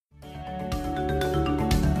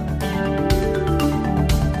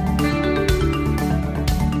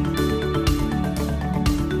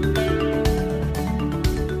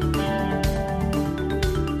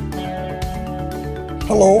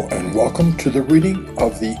and welcome to the reading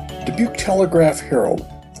of the Dubuque Telegraph-Herald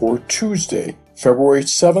for Tuesday, February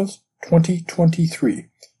 7th, 2023.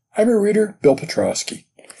 I'm your reader, Bill Petrosky.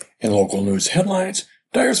 In local news headlines,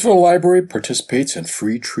 Dyersville Library participates in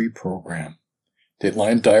Free Tree Program.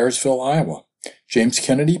 Dateline, Dyersville, Iowa. James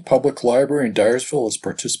Kennedy Public Library in Dyersville is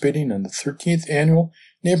participating in the 13th Annual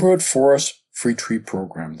Neighborhood Forest Free Tree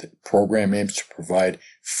Program. The program aims to provide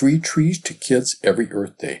free trees to kids every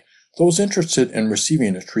Earth Day. Those interested in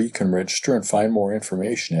receiving a tree can register and find more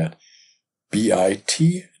information at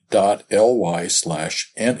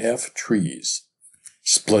bit.ly/nftrees.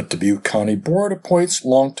 Split Dubuque County Board appoints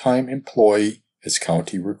longtime employee as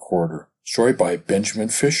county recorder. Story by Benjamin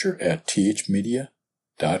Fisher at thmedia.com.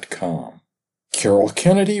 Carol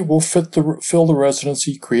Kennedy will fill the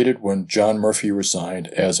residency created when John Murphy resigned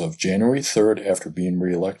as of January 3rd after being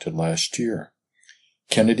reelected last year.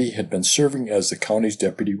 Kennedy had been serving as the county's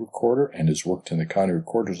deputy recorder and has worked in the county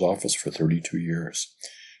recorder's office for 32 years.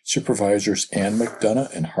 Supervisors Ann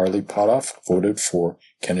McDonough and Harley Potoff voted for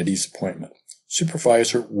Kennedy's appointment.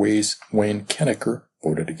 Supervisor Wayne Kennecker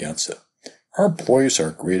voted against it. Our employees are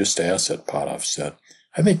our greatest asset, Potoff said.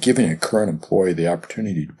 I think giving a current employee the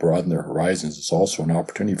opportunity to broaden their horizons is also an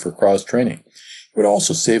opportunity for cross-training. It would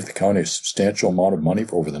also save the county a substantial amount of money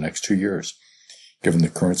over the next 2 years. Given the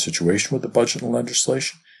current situation with the budget and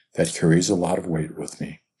legislation, that carries a lot of weight with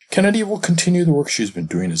me. Kennedy will continue the work she's been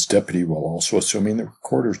doing as deputy while also assuming the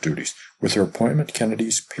recorder's duties. With her appointment,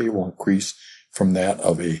 Kennedy's pay will increase from that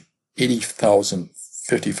of a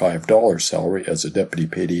 $80,055 salary as a deputy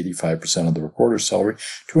paid 85% of the recorder's salary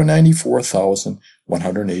to a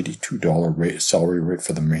 $94,182 salary rate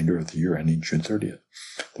for the remainder of the year ending June 30th.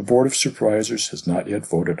 The Board of Supervisors has not yet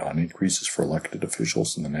voted on increases for elected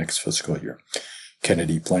officials in the next fiscal year.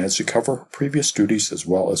 Kennedy plans to cover her previous duties as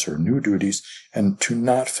well as her new duties and to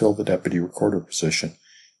not fill the deputy recorder position,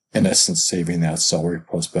 in essence saving that salary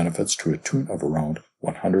plus benefits to a tune of around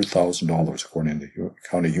 $100,000 according to the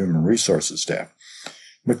County Human Resources staff.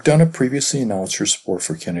 McDonough previously announced her support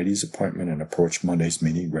for Kennedy's appointment and approached Monday's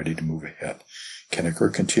meeting ready to move ahead.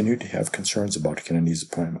 Kennecker continued to have concerns about Kennedy's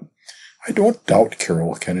appointment. I don't doubt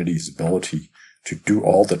Carol Kennedy's ability to do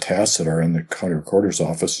all the tasks that are in the county recorder's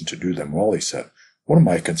office and to do them well, he said. One of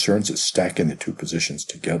my concerns is stacking the two positions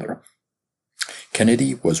together.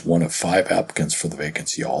 Kennedy was one of 5 applicants for the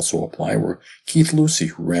vacancy. Also applying were Keith Lucy,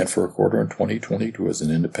 who ran for recorder in 2022 as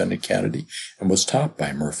an independent candidate and was topped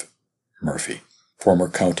by Murphy. Former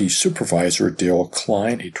county supervisor Dale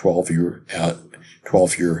Klein, a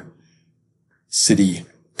 12-year city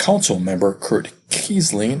council member Kurt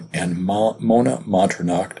Kiesling, and Mona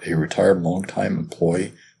Monternacht, a retired longtime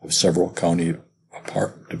employee of several county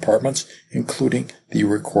departments, including the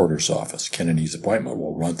recorder's office. Kennedy's appointment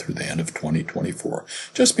will run through the end of 2024.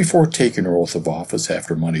 Just before taking her oath of office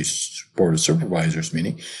after Monday's Board of Supervisors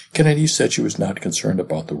meeting, Kennedy said she was not concerned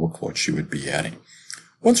about the workload she would be adding.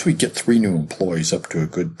 Once we get 3 new employees up to a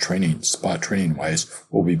good spot training-wise,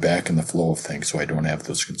 we'll be back in the flow of things, so I don't have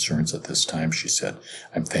those concerns at this time, she said.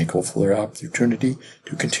 I'm thankful for the opportunity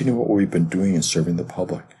to continue what we've been doing in serving the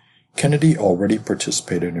public. Kennedy already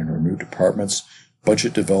participated in her new department's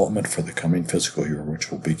budget development for the coming fiscal year,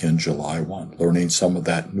 which will begin July 1, learning some of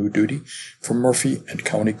that new duty from Murphy and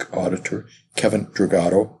County Auditor Kevin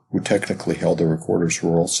Dragato, who technically held the recorder's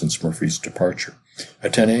role since Murphy's departure.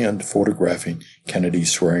 Attending and photographing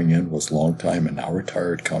Kennedy's swearing in was longtime and now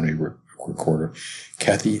retired county recorder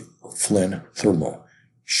Kathy Flynn Thurlow.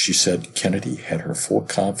 She said Kennedy had her full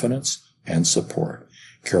confidence and support.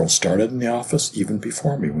 Carol started in the office even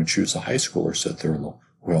before me when she was a high schooler, said Thurlow,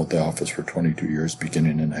 who held the office for 22 years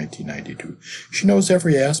beginning in 1992. She knows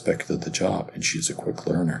every aspect of the job, and she's a quick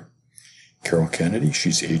learner. Carol Kennedy,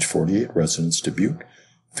 she's age 48, residence Dubuque.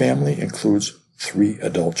 Family includes 3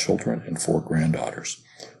 adult children and 4 granddaughters.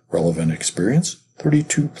 Relevant experience,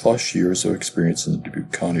 32-plus years of experience in the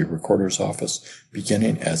Dubuque County Recorder's Office,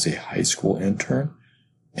 beginning as a high school intern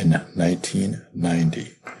in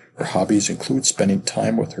 1990. Her hobbies include spending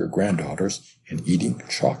time with her granddaughters and eating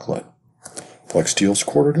chocolate. Flexsteel's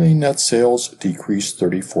quarterly net sales decreased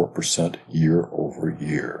 34% year over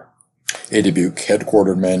year. A Dubuque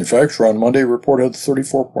headquartered manufacturer on Monday reported a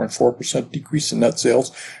 34.4% decrease in net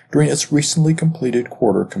sales during its recently completed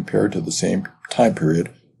quarter compared to the same time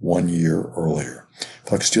period 1 year earlier.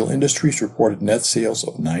 Flexsteel Industries reported net sales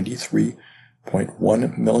of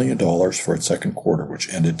 $93.1 million for its second quarter,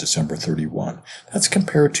 which ended December 31. That's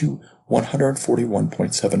compared to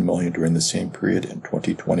 $141.7 million during the same period in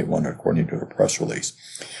 2021, according to a press release.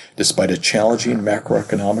 Despite a challenging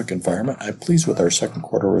macroeconomic environment, I'm pleased with our second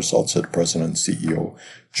quarter results, said President and CEO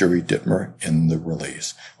Jerry Dittmer in the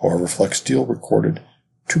release. However, Flexsteel recorded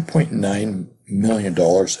 $2.9 million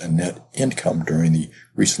in net income during the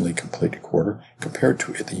recently completed quarter, compared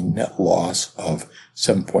to the net loss of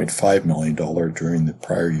 $7.5 million during the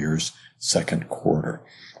prior year's second quarter.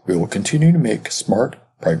 We will continue to make smart,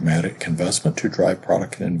 pragmatic investment to drive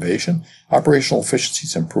product innovation, operational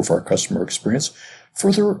efficiencies, and improve our customer experience,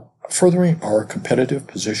 furthering our competitive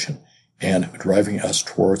position and driving us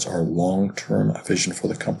towards our long-term vision for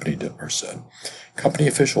the company, Dittmer said. Company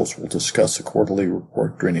officials will discuss the quarterly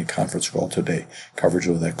report during a conference call today. Coverage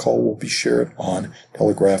of that call will be shared on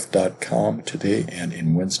telegraph.com today and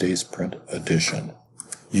in Wednesday's print edition.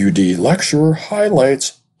 UD lecturer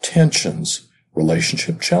highlights tensions,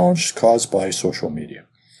 relationship challenges caused by social media.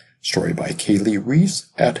 Story by Kaylee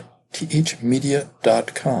Reese at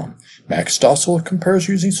thmedia.com. Max Stossel compares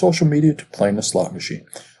using social media to playing a slot machine.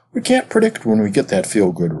 We can't predict when we get that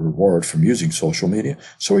feel-good reward from using social media,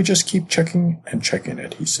 so we just keep checking and checking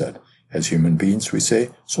it, he said. As human beings, we say,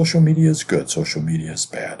 social media is good, social media is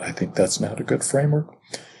bad. I think that's not a good framework.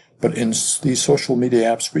 But in these social media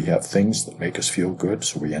apps, we have things that make us feel good,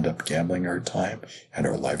 so we end up gambling our time and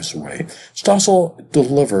our lives away. Stossel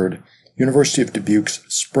delivered University of Dubuque's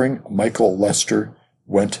Spring Michael Lester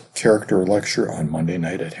Went character lecture on Monday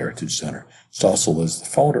night at Heritage Center. Stossel is the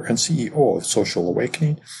founder and CEO of Social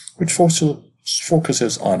Awakening, which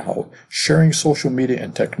focuses on how sharing social media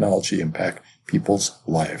and technology impact people's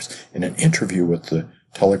lives. In an interview with the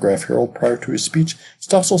Telegraph Herald prior to his speech,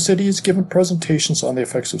 Stossel said he has given presentations on the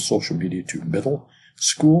effects of social media to middle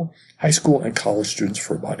school, high school, and college students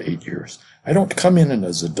for about 8 years. I don't come in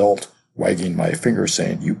as an adult wagging my finger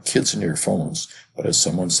saying, you kids and your phones, but as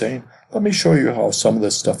someone saying, let me show you how some of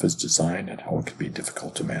this stuff is designed and how it can be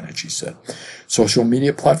difficult to manage, he said. Social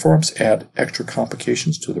media platforms add extra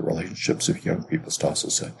complications to the relationships of young people,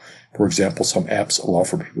 Stossel said. For example, some apps allow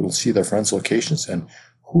for people to see their friends' locations and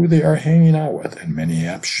who they are hanging out with, and many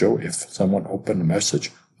apps show if someone opened a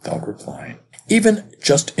message without replying. Even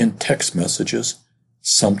just in text messages,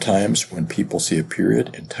 sometimes when people see a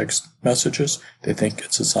period in text messages, they think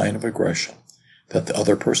it's a sign of aggression, that the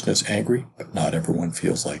other person is angry, but not everyone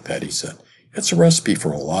feels like that, he said. It's a recipe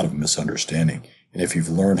for a lot of misunderstanding, and if you've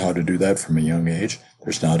learned how to do that from a young age,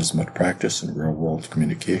 there's not as much practice in real-world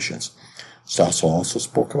communications. Stossel also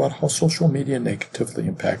spoke about how social media negatively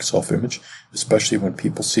impacts self-image, especially when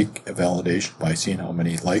people seek validation by seeing how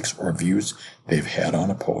many likes or views they've had on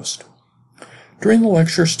a post. During the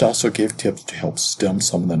lecture, Stossel gave tips to help stem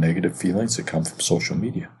some of the negative feelings that come from social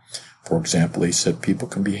media. For example, he said people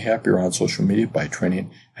can be happier on social media by training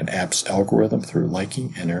an app's algorithm through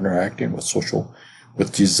liking and interacting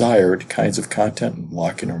with desired kinds of content and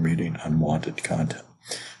blocking or muting unwanted content.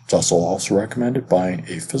 Stossel also recommended buying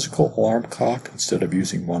a physical alarm clock instead of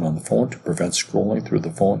using one on the phone to prevent scrolling through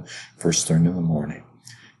the phone first thing in the morning.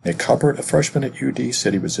 Nick Hubbard, a freshman at UD,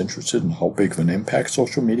 said he was interested in how big of an impact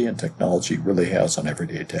social media and technology really has on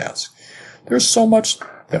everyday tasks. There's so much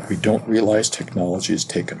that we don't realize technology has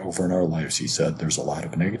taken over in our lives, he said. There's a lot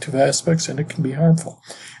of negative aspects and it can be harmful.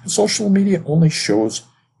 And social media only shows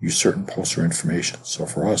you certain posts or information, so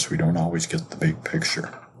for us, we don't always get the big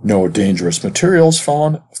picture. No dangerous materials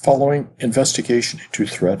found following investigation into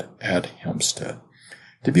threat at Hempstead.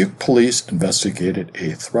 Dubuque police investigated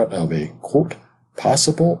a threat of a, quote,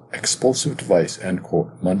 possible explosive device, end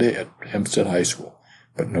quote, Monday at Hempstead High School,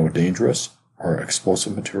 but no dangerous or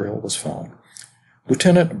explosive material was found.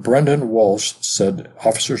 Lieutenant Brendan Walsh said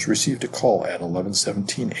officers received a call at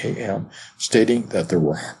 11:17 a.m. stating that there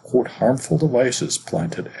were, quote, harmful devices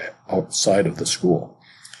planted outside of the school.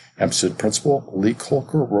 Hempstead Principal Lee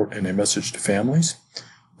Kolker wrote in a message to families.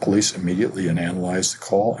 Police immediately analyzed the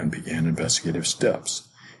call and began investigative steps,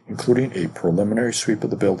 including a preliminary sweep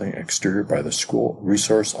of the building exterior by the school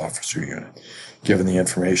resource officer unit. Given the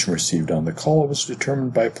information received on the call, it was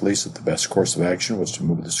determined by police that the best course of action was to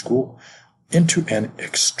move the school into an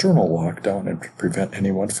external lockdown and to prevent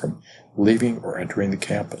anyone from leaving or entering the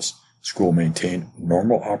campus. School maintained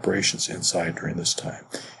normal operations inside during this time.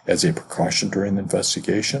 As a precaution during the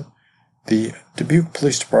investigation, the Dubuque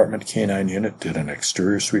Police Department K-9 unit did an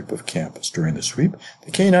exterior sweep of campus. During the sweep,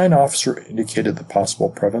 the K-9 officer indicated the possible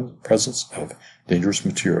presence of dangerous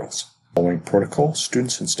materials. Following protocol,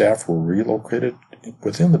 students and staff were relocated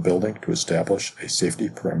within the building to establish a safety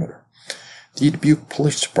perimeter. The Dubuque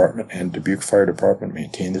Police Department and Dubuque Fire Department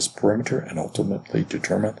maintained this perimeter and ultimately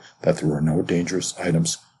determined that there were no dangerous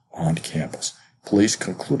items on campus. Police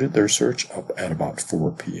concluded their search up at about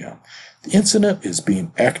 4 p.m. The incident is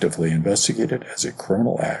being actively investigated as a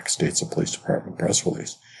criminal act, states a police department press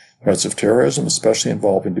release. Threats of terrorism, especially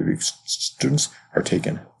involving Dubuque students, are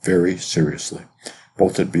taken very seriously.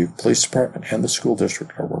 Both the Dubuque Police Department and the school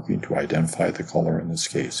district are working to identify the caller in this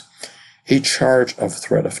case. A charge of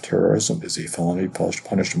threat of terrorism is a felony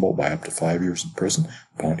punishable by up to 5 years in prison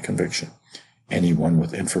upon conviction. Anyone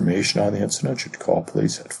with information on the incident should call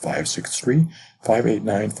police at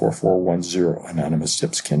 563-589-4410. Anonymous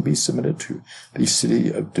tips can be submitted to the City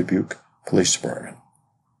of Dubuque Police Department.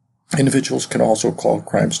 Individuals can also call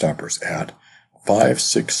Crime Stoppers at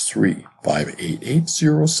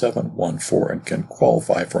 563-588-0714 and can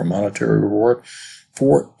qualify for a monetary reward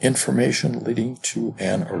for information leading to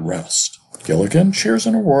an arrest. Gilligan shares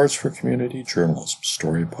and awards for community journalism.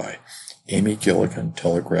 Story by Amy Gilligan,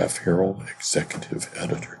 Telegraph-Herald Executive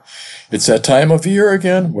Editor. It's that time of year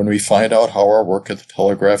again when we find out how our work at the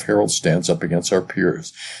Telegraph-Herald stands up against our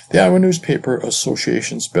peers. The Iowa Newspaper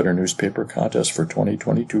Association's Better Newspaper Contest for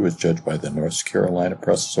 2022 is judged by the North Carolina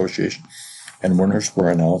Press Association, and winners were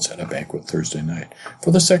announced at a banquet Thursday night.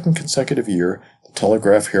 For the second consecutive year, the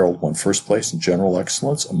Telegraph-Herald won first place in general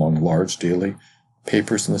excellence among large daily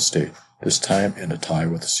papers in the state, this time in a tie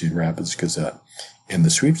with the Cedar Rapids Gazette. In the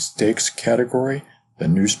sweepstakes category, the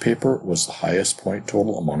newspaper was the highest point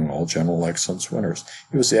total among all general excellence winners.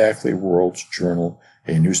 It was the Ackley World Journal,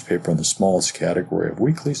 a newspaper in the smallest category of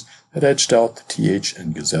weeklies, that edged out the TH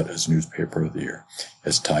and Gazette as Newspaper of the Year.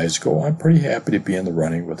 As ties go, I'm pretty happy to be in the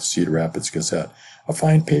running with the Cedar Rapids Gazette, a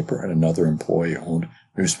fine paper and another employee-owned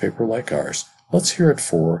newspaper like ours. Let's hear it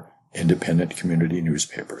for independent community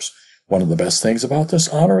newspapers. One of the best things about this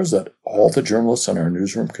honor is that all the journalists in our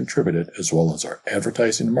newsroom contributed, as well as our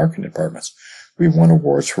advertising and marketing departments. We won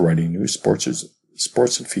awards for writing news,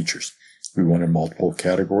 sports, and features. We won in multiple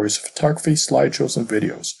categories of photography, slideshows, and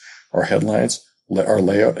videos. Our headlines, our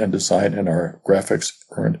layout and design, and our graphics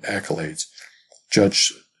earned accolades.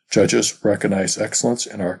 Judges recognized excellence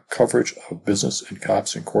in our coverage of business and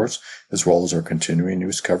cops and courts, as well as our continuing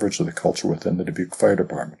news coverage of the culture within the Dubuque Fire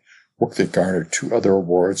Department. Work that garnered 2 other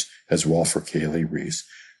awards as well for Kaylee Reese.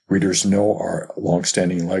 Readers know our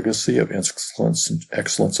long-standing legacy of excellence in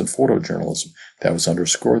photojournalism that was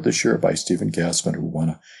underscored this year by Stephen Gassman, who won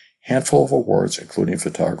a handful of awards, including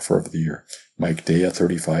Photographer of the Year. Mike Day, a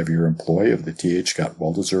 35-year employee of the TH, got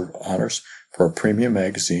well-deserved honors for a premium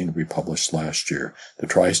magazine we published last year, the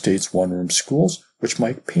Tri-States One-Room Schools, which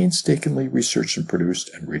Mike painstakingly researched and produced,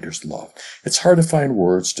 and readers loved. It's hard to find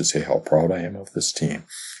words to say how proud I am of this team.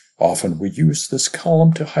 Often we use this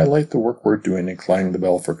column to highlight the work we're doing in clanging the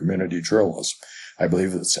bell for community journalism. I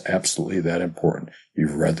believe it's absolutely that important.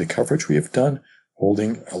 You've read the coverage we have done,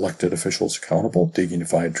 holding elected officials accountable, digging to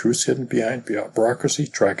find truths hidden behind bureaucracy,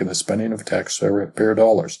 tracking the spending of taxpayer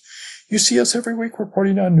dollars. You see us every week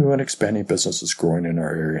reporting on new and expanding businesses growing in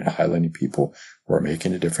our area and highlighting people who are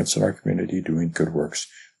making a difference in our community, doing good works.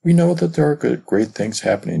 We know that there are great things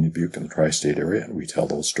happening in Dubuque and the tri-state area, and we tell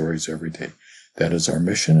those stories every day. That is our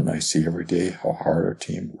mission, and I see every day how hard our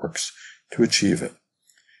team works to achieve it.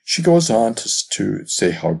 She goes on to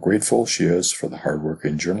say how grateful she is for the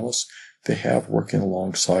hardworking journalists they have working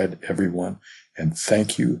alongside everyone, and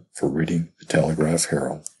thank you for reading the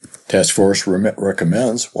Telegraph-Herald. Task Force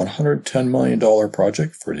recommends $110 million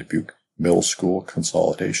project for Dubuque Middle School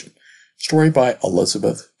consolidation. Story by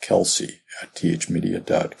Elizabeth Kelsey at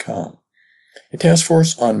thmedia.com. A task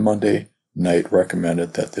force on Monday night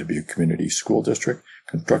recommended that the Dubuque Community School District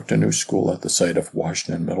construct a new school at the site of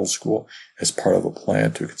Washington Middle School as part of a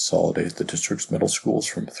plan to consolidate the district's middle schools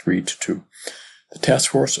from 3 to 2. The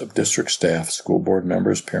task force of district staff, school board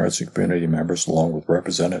members, parents, and community members, along with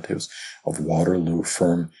representatives of Waterloo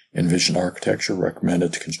firm Envision Architecture,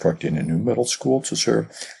 recommended constructing a new middle school to serve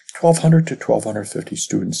 1,200 to 1,250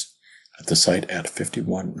 students at the site at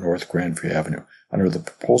 51 North Grandview Avenue. Under the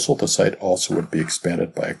proposal, the site also would be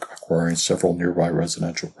expanded by acquiring several nearby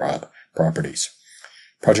residential properties.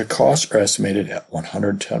 Project costs are estimated at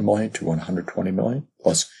 $110 million to $120 million,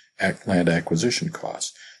 plus land acquisition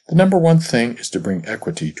costs. The number one thing is to bring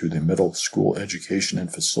equity to the middle school education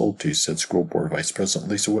and facilities, said School Board Vice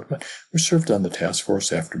President Lisa Whitman, who served on the task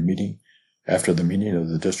force after the meeting of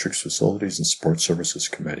the district's Facilities and Support Services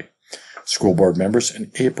Committee. School board members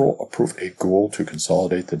in April approved a goal to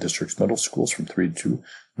consolidate the district's middle schools from 3 to 2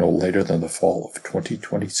 no later than the fall of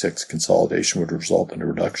 2026. Consolidation would result in a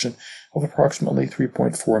reduction of approximately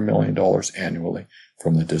 $3.4 million annually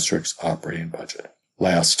from the district's operating budget.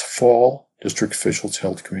 Last fall, district officials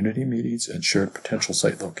held community meetings and shared potential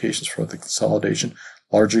site locations for the consolidation,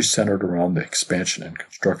 largely centered around the expansion and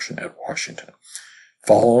construction at Washington.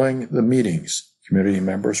 Following the meetings, community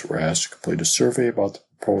members were asked to complete a survey about the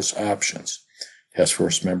proposed options. Task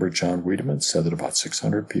Force member John Wiedemann said that about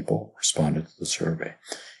 600 people responded to the survey.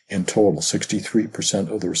 In total, 63%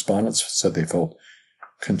 of the respondents said they felt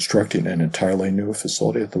constructing an entirely new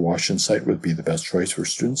facility at the Washington site would be the best choice for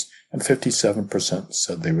students, and 57%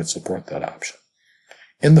 said they would support that option.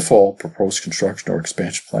 In the fall, proposed construction or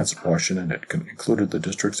expansion plans at Washington had included the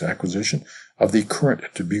district's acquisition of the current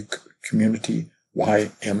Dubuque Community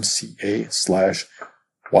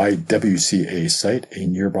YMCA/YWCA site, a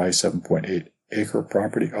nearby 7.8-acre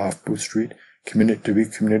property off Booth Street.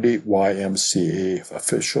 Dubuque Community YMCA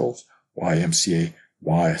officials,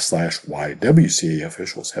 YMCA/YWCA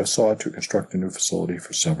officials have sought to construct a new facility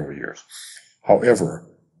for several years. However,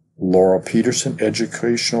 Laura Peterson,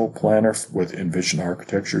 educational planner with Envision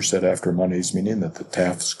Architecture, said after Monday's meeting that the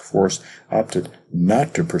task force opted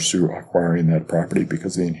not to pursue acquiring that property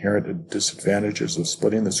because of the inherent disadvantages of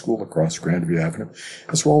splitting the school across Grandview Avenue,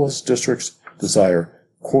 as well as district's desire,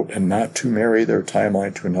 quote, and not to marry their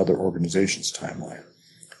timeline to another organization's timeline.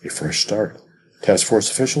 A fresh start. Task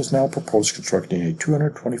force officials now propose constructing a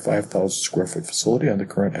 225,000 square foot facility on the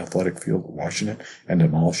current athletic field of Washington and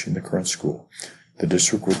demolishing the current school. The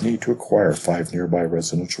district would need to acquire 5 nearby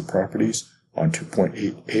residential properties on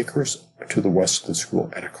 2.8 acres to the west of the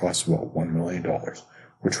school at a cost of about $1 million,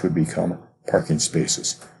 which would become parking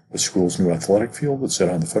spaces. The school's new athletic field would sit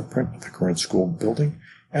on the footprint of the current school building,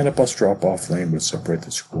 and a bus drop-off lane would separate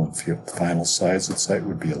the school and field. The final size of the site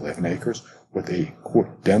would be 11 acres, with a,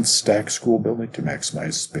 quote, dense stacked school building to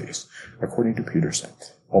maximize space, according to Peterson.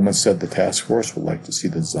 Ullman said the task force would like to see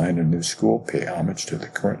the design of a new school pay homage to the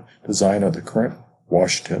current design of the current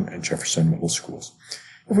Washington and Jefferson middle schools.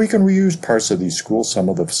 If we can reuse parts of these schools, some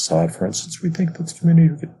of the facade, for instance, we think that the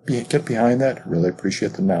community would get behind that. Really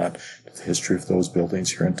appreciate the nod to the history of those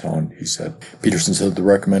buildings here in town, he said. Peterson said the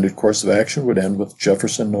recommended course of action would end with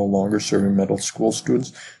Jefferson no longer serving middle school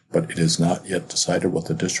students, but it is not yet decided what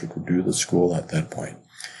the district would do to the school at that point.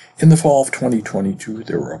 In the fall of 2022,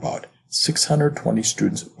 there were about 620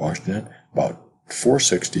 students at Washington, about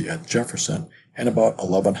 460 at Jefferson, and about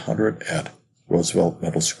 1,100 at Roosevelt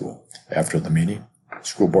Middle School. After the meeting,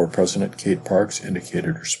 School Board President Kate Parks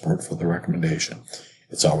indicated her support for the recommendation.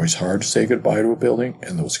 It's always hard to say goodbye to a building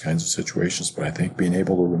in those kinds of situations, but I think being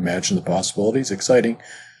able to imagine the possibilities is exciting.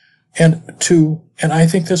 And I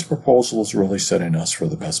think this proposal is really setting us for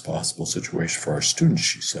the best possible situation for our students,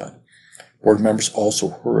 she said. Board members also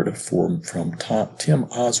heard from Tim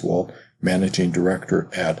Oswald, Managing Director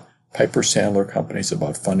at Piper Sandler Companies,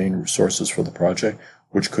 about funding resources for the project,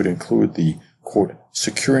 which could include the, quote,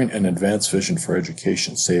 securing an advanced vision for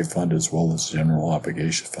education SAVE fund as well as general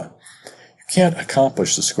obligation fund. You can't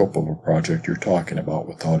accomplish the scope of a project you're talking about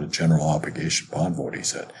without a general obligation bond vote, he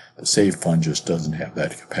said. The SAVE fund just doesn't have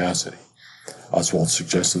that capacity. Oswald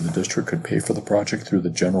suggested the district could pay for the project through the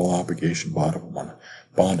general obligation bond of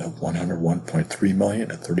 $101.3 million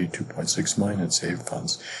and $32.6 million in SAVE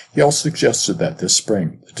funds. He also suggested that this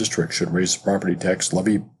spring the district should raise the property tax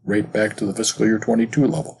levy rate back to the fiscal year 22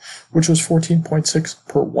 level, which was $14.6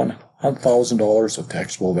 per $100,000 of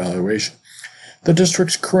taxable valuation. The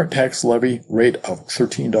district's current tax levy rate of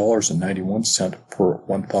 $13.91 per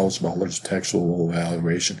 $1,000 of taxable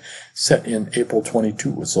valuation set in April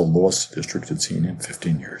 22 was the lowest the district had seen in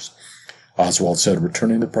 15 years. Oswald said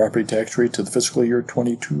returning the property tax rate to the fiscal year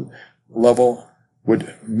 22 level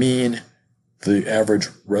would mean the average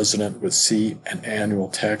resident would see an annual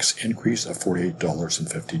tax increase of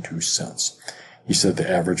 $48.52. He said the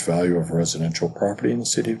average value of residential property in the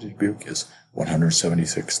city of Dubuque is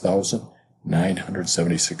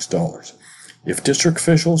 $176,976. If district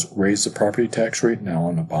officials raise the property tax rate now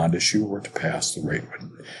and a bond issue were to pass, the rate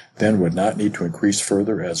would not need to increase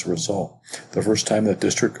further as a result. The first time that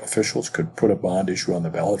district officials could put a bond issue on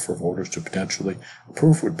the ballot for voters to potentially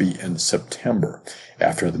approve would be in September.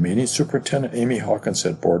 After the meeting, Superintendent Amy Hawkins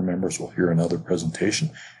said board members will hear another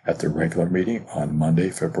presentation at their regular meeting on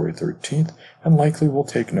Monday, February 13th, and likely will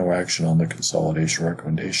take no action on the consolidation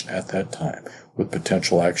recommendation at that time, with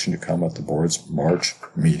potential action to come at the board's March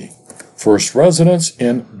meeting. First residents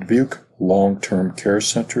in Dubuque Long-Term Care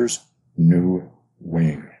Center's new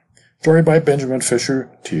wing. Story by Benjamin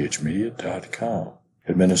Fisher, thmedia.com.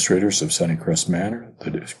 Administrators of Sunnycrest Manor,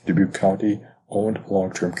 the Dubuque County-owned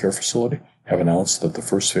long-term care facility, have announced that the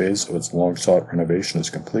first phase of its long-sought renovation is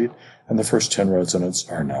complete, and the first 10 residents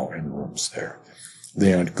are now in rooms there.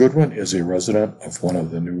 Leon Goodwin is a resident of one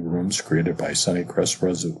of the new rooms created by Sunnycrest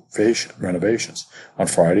Renovations. On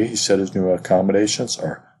Friday, he said his new accommodations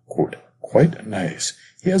are, quote, quite nice.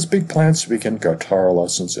 He has big plans to begin guitar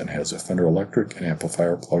lessons and has a Fender Electric and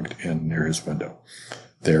amplifier plugged in near his window.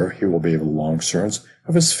 There, he will be able to learn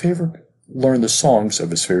the songs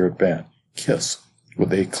of his favorite band, Kiss,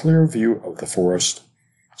 with a clear view of the forest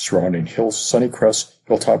surrounding Sunnycrest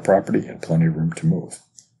Hilltop property and plenty of room to move.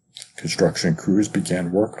 Construction crews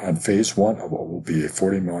began work on Phase 1 of what will be a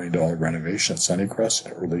 $40 million renovation at Sunnycrest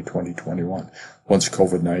in early 2021, once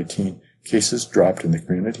COVID-19 cases dropped in the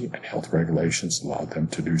community and health regulations allowed them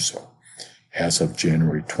to do so. As of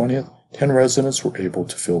January 20th, 10 residents were able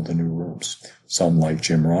to fill the new rooms. Some, like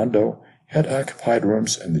Jim Rondo, had occupied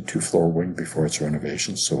rooms in the 2-floor wing before its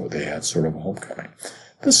renovation, so they had sort of a homecoming.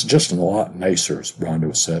 This is just a lot nicer,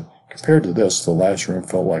 Rondo said. Compared to this, the last room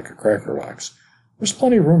felt like a cracker box. There's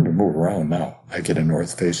plenty of room to move around now. I get a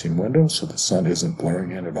north-facing window so the sun isn't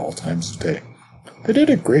blaring in at all times of day. They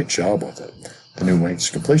did a great job with it. The new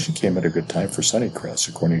wing's completion came at a good time for Sunnycrest,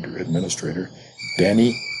 according to Administrator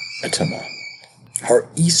Danny Etema. Our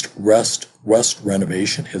east-west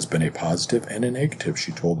renovation has been a positive and a negative,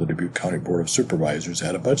 she told the Dubuque County Board of Supervisors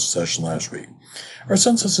at a budget session last week. Our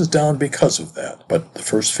census is down because of that, but the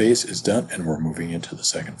first phase is done and we're moving into the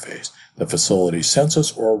second phase. The facility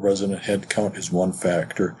census or resident head count is one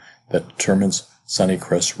factor that determines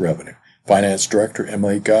Sunnycrest's revenue. Finance Director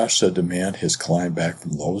Emily Gosch said demand has climbed back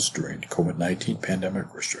from lows during COVID-19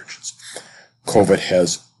 pandemic restrictions. COVID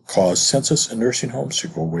has caused census and nursing homes to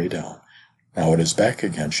go way down. Now it is back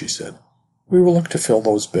again, she said. We will look to fill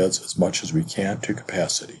those beds as much as we can to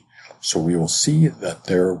capacity, so we will see that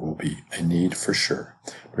there will be a need for sure.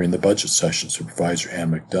 During the budget session, Supervisor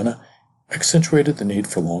Ann McDonough accentuated the need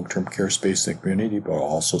for long-term care space in the community, but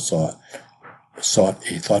also sought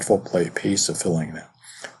a thoughtful pace of filling them.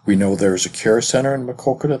 We know there is a care center in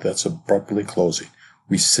Maquoketa that's abruptly closing.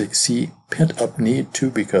 We see pent-up need, too,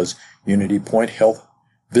 because Unity Point Health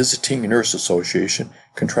Visiting Nurse Association,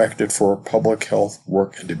 contracted for public health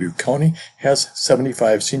work in Dubuque County, has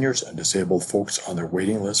 75 seniors and disabled folks on their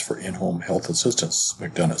waiting list for in-home health assistance,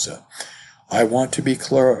 McDonough said. I want to be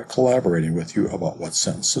collaborating with you about what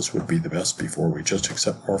census would be the best before we just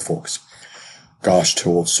accept more folks. Gosch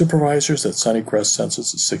told supervisors that Sunnycrest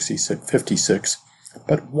census is 56,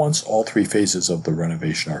 but once all 3 phases of the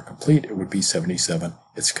renovation are complete, it would be 77,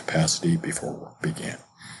 its capacity before work began.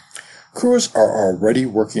 Crews are already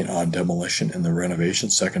working on demolition in the renovation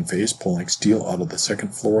second phase, pulling steel out of the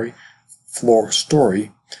second floor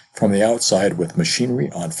story from the outside with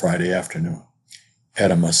machinery on Friday afternoon.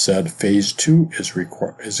 Etema said Phase 2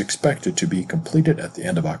 is expected to be completed at the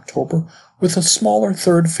end of October, with a smaller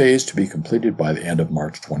third phase to be completed by the end of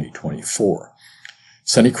March 2024.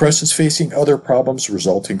 Sunnycrest is facing other problems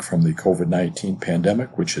resulting from the COVID-19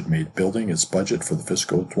 pandemic, which had made building its budget for the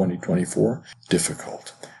fiscal 2024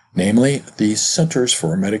 difficult. Namely, the Centers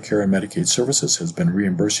for Medicare and Medicaid Services has been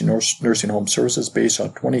reimbursing nursing home services based on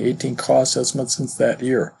 2018 cost estimates since that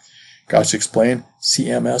year. Gosch explained,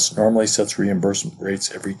 CMS normally sets reimbursement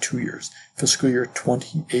rates every 2 years. Fiscal year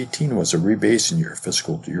 2018 was a rebasing year.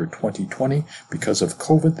 Fiscal year 2020, because of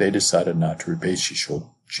COVID, they decided not to rebase,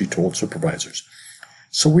 she told supervisors.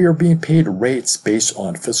 So we are being paid rates based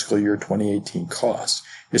on fiscal year 2018 costs.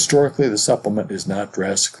 Historically, the supplement is not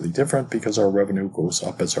drastically different because our revenue goes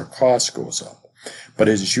up as our cost goes up. But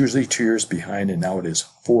it is usually 2 years behind, and now it is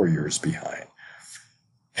 4 years behind.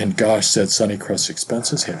 And Gosch said Sunnycrest's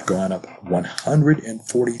expenses had gone up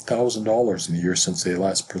 $140,000 in the year since they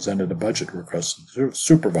last presented a budget request to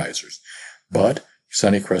supervisors. But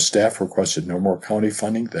Sunnycrest staff requested no more county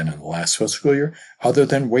funding than in the last fiscal year, other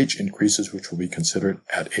than wage increases, which will be considered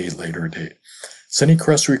at a later date.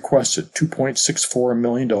 Sunnycrest requested $2.64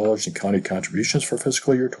 million in county contributions for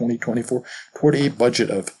fiscal year 2024 toward a budget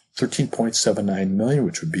of $13.79 million,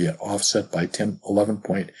 which would be offset by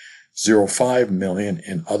 $11.05 million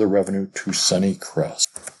in other revenue to Sunnycrest.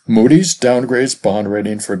 Moody's downgrades bond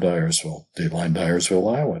rating for Dyersville. Dateline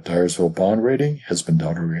Dyersville, Iowa. Dyersville bond rating has been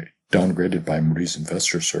downgraded by Moody's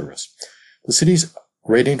Investor Service. The city's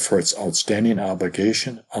rating for its outstanding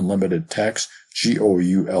obligation, unlimited tax,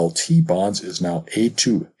 GOULT bonds is now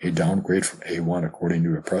A2, a downgrade from A1 according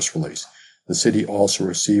to a press release. The city also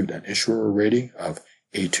received an issuer rating of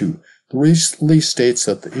A2. The release states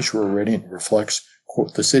that the issuer rating reflects,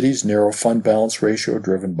 quote, the city's narrow fund balance ratio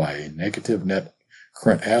driven by a negative net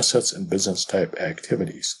current assets and business type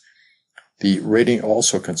activities. The rating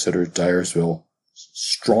also considers Dyersville's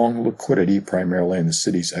strong liquidity, primarily in the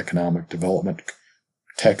city's economic development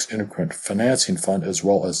tax increment financing fund, as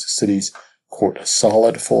well as the city's, quote,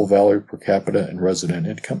 solid full value per capita and resident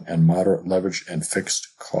income and moderate leverage and fixed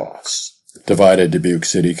costs. Divided Dubuque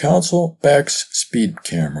City Council backs speed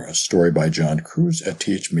camera. A story by John Cruz at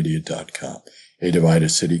thmedia.com. A divided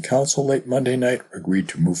city council late Monday night agreed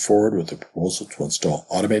to move forward with a proposal to install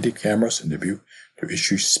automated cameras in Dubuque to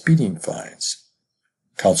issue speeding fines.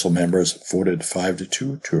 Council members voted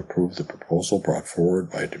 5-2 to approve the proposal brought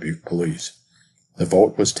forward by Dubuque Police. The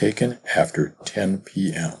vote was taken after 10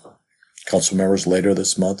 p.m. Council members later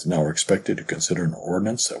this month now are expected to consider an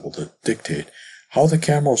ordinance that will dictate how the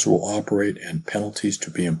cameras will operate and penalties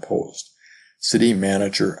to be imposed. City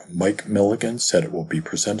Manager Mike Milligan said it will be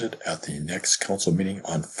presented at the next council meeting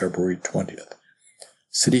on February 20th.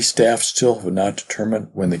 City staff still have not determined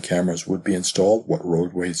when the cameras would be installed, what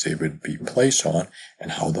roadways they would be placed on,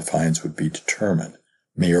 and how the fines would be determined.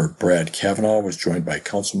 Mayor Brad Kavanaugh was joined by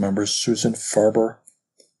council members Susan Farber,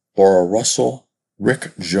 Laura Russell,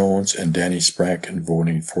 Rick Jones, and Danny Sprank in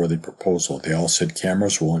voting for the proposal. They all said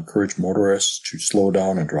cameras will encourage motorists to slow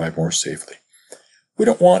down and drive more safely. "We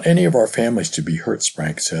don't want any of our families to be hurt,"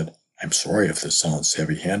 Sprank said. "I'm sorry if this sounds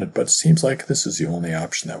heavy-handed, but it seems like this is the only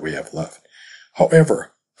option that we have left."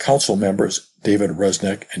 However, council members David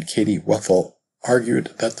Resnick and Katie Wethel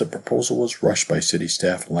argued that the proposal was rushed by city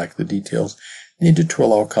staff and lacked the details needed to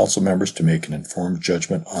allow council members to make an informed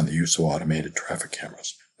judgment on the use of automated traffic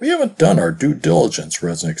cameras. "We haven't done our due diligence,"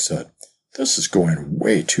 Resnick said. "This is going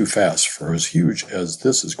way too fast for as huge as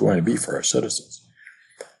this is going to be for our citizens."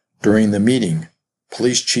 During the meeting,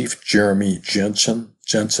 Police Chief Jeremy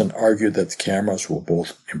Jensen argued that the cameras will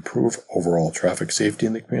both improve overall traffic safety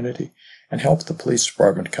in the community and help the police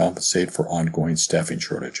department compensate for ongoing staffing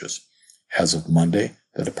shortages. As of Monday,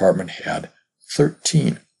 the department had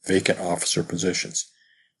 13 vacant officer positions.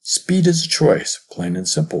 "Speed is a choice, plain and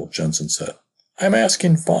simple," Jensen said. "I'm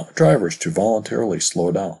asking drivers to voluntarily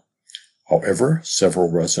slow down." However, several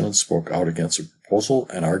residents spoke out against the proposal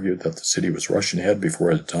and argued that the city was rushing ahead before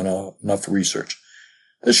it had done enough research.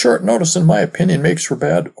 "This short notice, in my opinion, makes for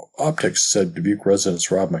bad optics," said Dubuque resident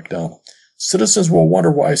Rob McDonald. "Citizens will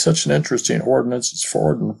wonder why such an interesting ordinance is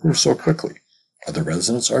forwarded and approved so quickly." Other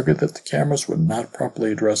residents argued that the cameras would not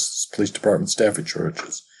properly address the police department staffing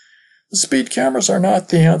shortages. "The speed cameras are not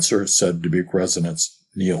the answer," said Dubuque resident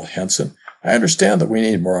Neil Henson. "I understand that we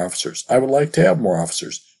need more officers. I would like to have more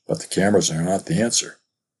officers, but the cameras are not the answer."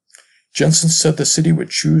 Jensen said the city would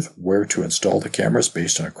choose where to install the cameras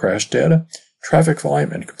based on crash data, traffic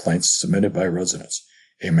volume, and complaints submitted by residents.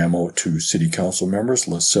 A memo to city council members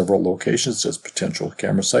lists several locations as potential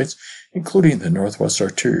camera sites, including the Northwest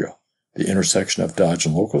Arterial, the intersection of Dodge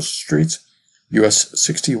and Locust Streets, US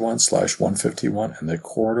 61/151, and the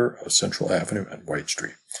corridor of Central Avenue and White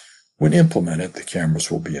Street. When implemented, the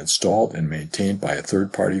cameras will be installed and maintained by a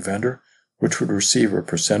third-party vendor, which would receive a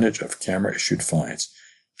percentage of camera-issued fines.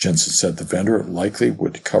 Jensen said the vendor likely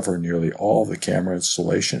would cover nearly all of the camera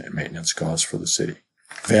installation and maintenance costs for the city.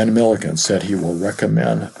 Van Milligan said he will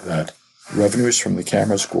recommend that revenues from the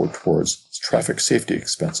cameras go towards traffic safety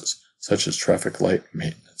expenses, such as traffic light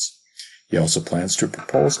maintenance. He also plans to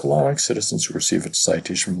propose allowing citizens who receive a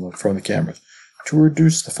citation from the cameras to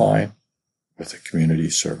reduce the fine with a community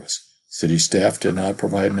service. City staff did not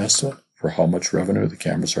provide an estimate for how much revenue the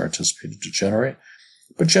cameras are anticipated to generate,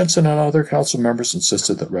 but Jensen and other council members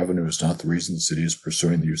insisted that revenue is not the reason the city is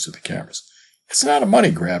pursuing the use of the cameras. "It's not a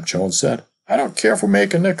money grab," Jones said. "I don't care if we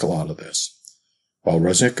make a nickel out of this." While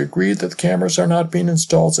Resnick agreed that the cameras are not being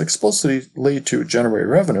installed explicitly to generate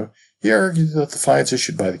revenue, he argued that the fines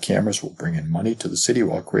issued by the cameras will bring in money to the city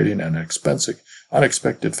while creating an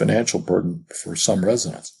unexpected financial burden for some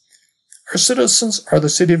residents. "Our citizens are the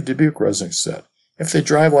city of Dubuque," Resnick said. "If they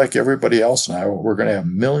drive like everybody else in Iowa, we're going to have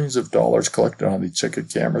millions of dollars collected on these ticket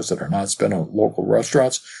cameras that are not spent on local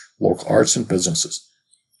restaurants, local arts, and businesses."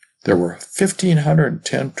 There were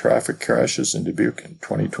 1,510 traffic crashes in Dubuque in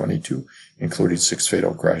 2022, including 6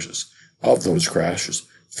 fatal crashes. Of those crashes,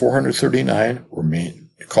 439 were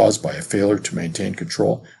caused by a failure to maintain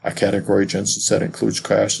control, a category Jensen said includes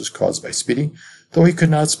crashes caused by speeding, though he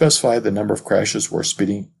could not specify the number of crashes where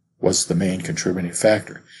speeding was the main contributing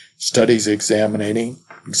factor. Studies examining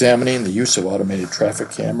the use of automated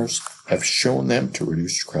traffic cameras have shown them to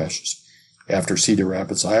reduce crashes. After Cedar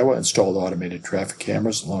Rapids, Iowa installed automated traffic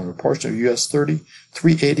cameras along a portion of US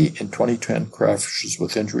 380 in 2010, crashes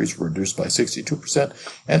with injuries were reduced by 62%,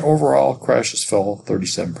 and overall crashes fell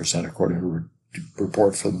 37%, according to a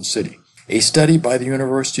report from the city. A study by the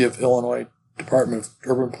University of Illinois Department of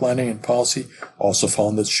Urban Planning and Policy also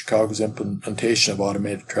found that Chicago's implementation of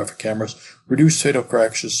automated traffic cameras reduced fatal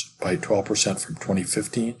crashes by 12% from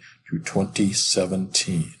 2015 to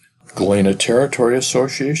 2017. Galena Territory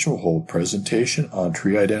Association will hold presentation on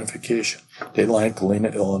tree identification. Dateline, Galena,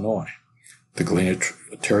 Illinois. The Galena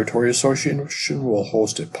Territory Association will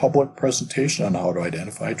host a public presentation on how to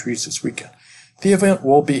identify trees this weekend. The event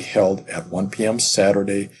will be held at 1 p.m.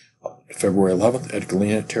 Saturday, February 11th at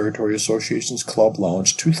Galena Territory Association's Club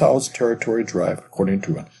Lounge, 2000 Territory Drive, according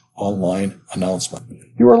to an online announcement.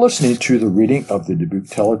 You are listening to the reading of the Dubuque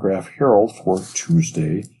Telegraph Herald for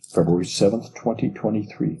Tuesday, February 7th,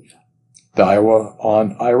 2023. the Iowa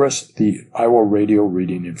on IRIS, the Iowa Radio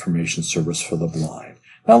Reading Information Service for the Blind.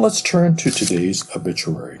 Now let's turn to today's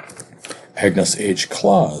obituary. Agnes H.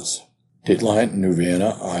 Claus, Dateline, New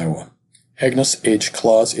Vienna, Iowa. Agnes H.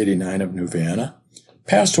 Claus, 89, of New Vienna,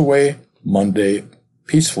 passed away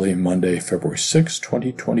peacefully Monday, February 6,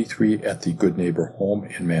 2023, at the Good Neighbor Home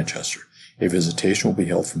in Manchester. A visitation will be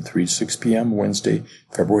held from 3 to 6 p.m. Wednesday,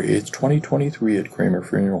 February 8, 2023, at Kramer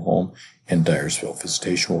Funeral Home in Dyersville.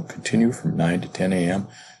 Visitation will continue from 9 to 10 a.m.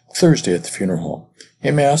 Thursday at the funeral home.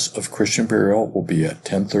 A Mass of Christian burial will be at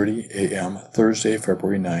 10:30 a.m. Thursday,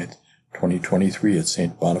 February 9th, 2023, at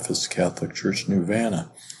St. Boniface Catholic Church, New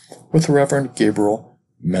Vienna, with Reverend Gabriel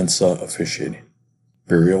Mensa officiating.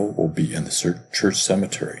 Burial will be in the church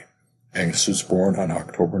cemetery. Agnes was born on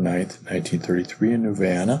October 9th, 1933, in New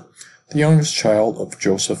Vienna, the youngest child of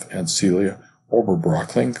Joseph and Celia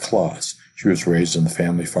Oberbrockling Claus. She was raised on the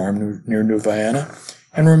family farm near New Vienna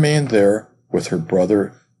and remained there with her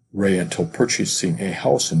brother Ray until purchasing a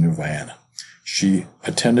house in New Vienna. She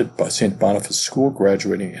attended St. Boniface School,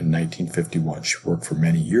 graduating in 1951. She worked for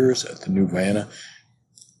many years at the New Vienna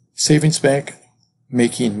Savings Bank,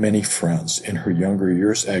 making many friends. In her younger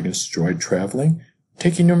years, Agnes enjoyed traveling,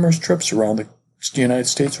 taking numerous trips around the United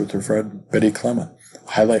States with her friend Betty Clement.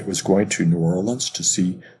 A highlight was going to New Orleans to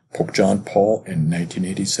see Pope John Paul in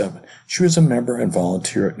 1987. She was a member and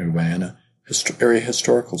volunteer at New Vienna Area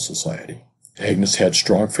Historical Society. Agnes had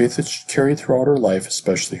strong faith that she carried throughout her life,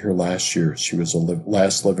 especially her last years. She was the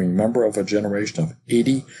last living member of a generation of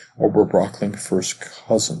 80 Oberbrockling first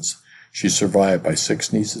cousins. She's survived by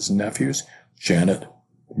 6 nieces and nephews: Janet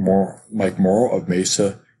Mike Morrow of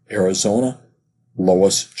Mesa, Arizona,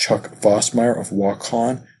 Lois Chuck Vossmeyer of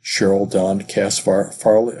Waukon, Cheryl Don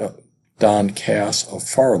Cass of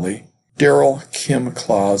Farley, Daryl Kim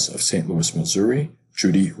Claus of St. Louis, Missouri,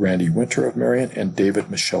 Judy Randy Winter of Marion, and David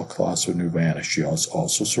Michelle Claus of New Vienna. She was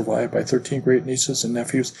also survived by 13 great-nieces and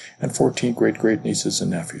nephews and 14 great-great-nieces and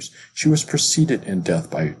nephews. She was preceded in death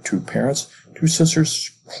by 2 parents, 2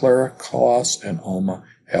 sisters, Clara Claus and Alma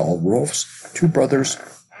L. Rolfs, 2 brothers,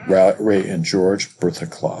 Ray and George Bertha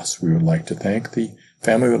Claus. The family would like to thank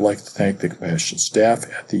the compassionate staff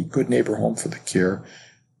at the Good Neighbor Home for the care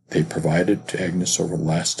they provided to Agnes over the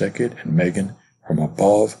last decade, and Megan from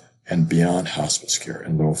Above and Beyond Hospice Care.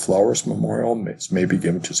 In lieu of flowers, memorial may be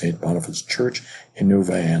given to St. Boniface Church in New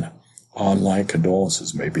Vienna. Online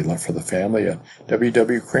condolences may be left for the family at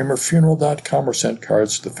www.kramerfuneral.com or send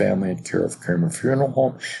cards to the family in care of Kramer Funeral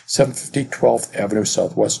Home, 750 12th Avenue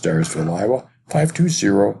Southwest, Dyersville, Iowa,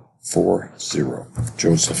 52040.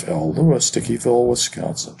 Joseph L. Lewis, Dickeyville,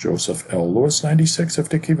 Wisconsin. Joseph L. Lewis, 96, of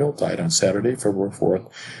Dickeyville, died on Saturday, February 4th,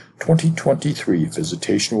 2023.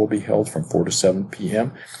 Visitation will be held from 4 to 7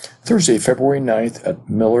 p.m. Thursday, February 9th, at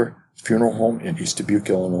Miller Funeral Home in East Dubuque,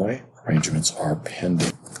 Illinois. Arrangements are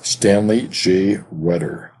pending. Stanley J.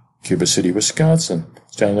 Wetter, Cuba City, Wisconsin.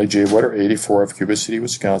 Stanley J. Wetter, 84, of Cuba City,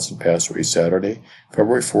 Wisconsin, passed away Saturday,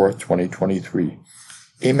 February 4th, 2023.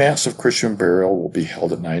 A Mass of Christian burial will be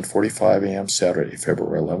held at 9:45 a.m. Saturday,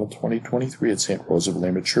 February 11, 2023, at St. Rose of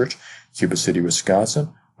Lima Church, Cuba City,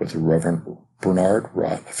 Wisconsin, with the Reverend Bernard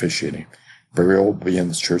Roth officiating. Burial will be in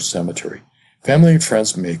the church cemetery. Family and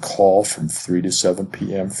friends may call from 3 to 7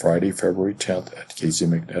 p.m. Friday, February 10th, at Casey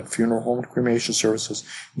McNett Funeral Home and Cremation Services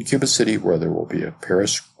in Cuba City, where there will be a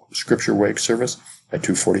parish scripture wake service at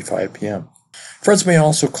 2:45 p.m. Friends may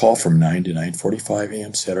also call from 9 to 9:45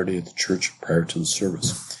 a.m. Saturday at the church prior to the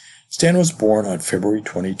service. Stan was born on February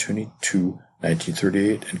 22,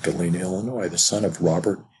 1938, in Galena, Illinois, the son of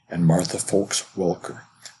Robert and Martha Folks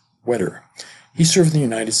Wetter. He served in the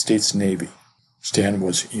United States Navy. Stan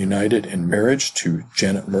was united in marriage to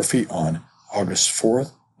Janet Murphy on August 4,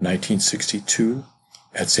 1962,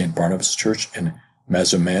 at St. Barnabas Church in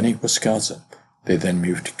Mazomanie, Wisconsin. They then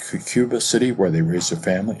moved to Cuba City, where they raised a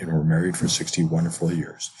family and were married for 60 wonderful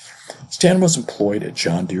years. Stan was employed at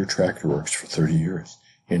John Deere Tractor Works for 30 years.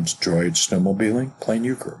 He enjoyed snowmobiling, playing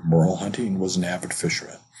euchre, moral hunting, and was an avid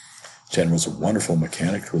fisherman. Stan was a wonderful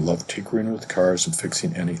mechanic who loved tinkering with cars and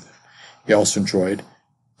fixing anything. He also enjoyed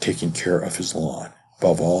taking care of his lawn.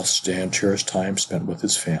 Above all, Stan cherished time spent with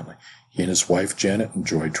his family. He and his wife, Janet,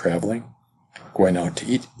 enjoyed traveling, going out to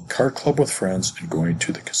eat, card club with friends, and going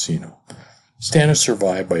to the casino. Stan is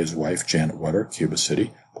survived by his wife, Janet Wetter, Cuba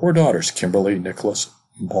City, 4 daughters, Kimberly Nicholas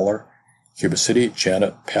Muller, Cuba City,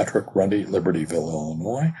 Janet Patrick Rundy, Libertyville,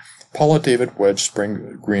 Illinois, Paula David Wedge,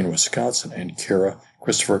 Spring Green, Wisconsin, and Kara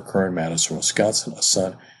Christopher Kern, Madison, Wisconsin, a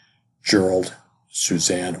son, Gerald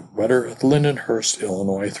Suzanne Wetter, Lindenhurst,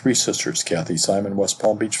 Illinois, 3 sisters, Kathy Simon, West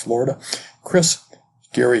Palm Beach, Florida, Chris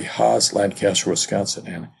Gary Haas, Lancaster, Wisconsin,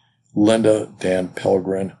 and Linda Dan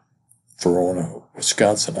Pellegrin, Verona,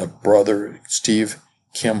 Wisconsin. A brother, Steve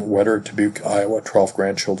Kim Wetter, Dubuque, Iowa. 12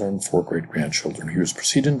 grandchildren, 4 great-grandchildren. He was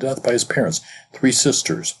preceded to death by his parents, 3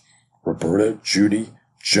 sisters, Roberta, Judy,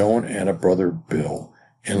 Joan, and a brother, Bill.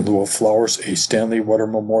 In lieu of flowers, a Stanley Wetter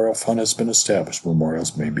Memorial Fund has been established.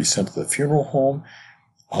 Memorials may be sent to the funeral home.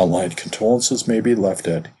 Online condolences may be left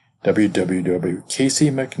at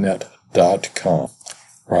www.caseymcnet.com.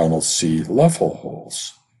 Ronald C.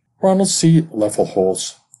 Leffelholz. Ronald C.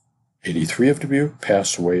 Leffelholz, 83 of Dubuque,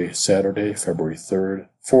 passed away Saturday, February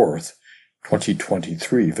 4th,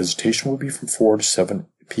 2023. Visitation will be from 4 to 7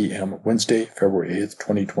 p.m. Wednesday, February 8th,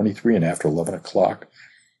 2023, and after 11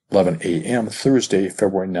 a.m. Thursday,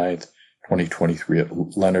 February 9th, 2023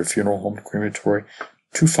 at Leonard Funeral Home and Crematory,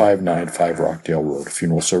 2595 Rockdale Road.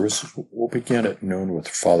 Funeral services will begin at noon with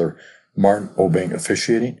Father Martin Obeng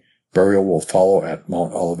officiating. Burial will follow at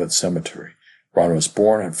Mount Olivet Cemetery. Ron was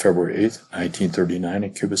born on February 8, 1939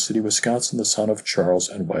 in Cuba City, Wisconsin, the son of Charles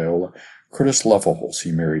and Viola Curtis Leffelholz.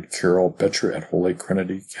 He married Carol Betcher at Holy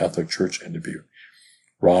Trinity Catholic Church in Dubuque.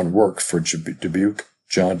 Ron worked for Dubuque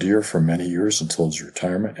John Deere for many years until his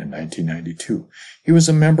retirement in 1992. He was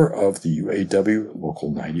a member of the UAW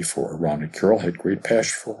Local 94. Ron and Carol had great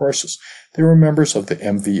passion for horses. They were members of the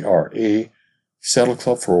MVRA Saddle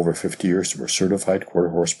Club for over 50 years and were certified quarter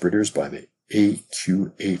horse breeders by the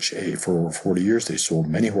AQHA. For over 40 years, they sold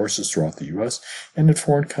many horses throughout the U.S. and in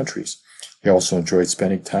foreign countries. He also enjoyed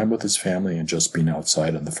spending time with his family and just being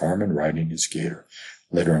outside on the farm and riding his gator.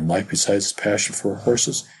 Later in life, besides his passion for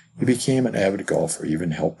horses, he became an avid golfer. He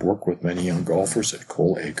even helped work with many young golfers at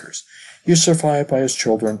Cole Acres. He is survived by his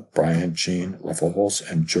children, Brian, Jean Leffelholz,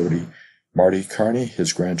 and Jody Marty Carney,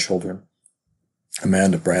 his grandchildren,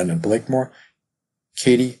 Amanda, Brandon Blakemore,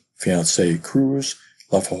 Katie, fiancée Cruz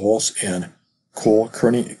Leffelholz, and Cole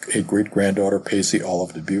Kearney, a great-granddaughter, Paisley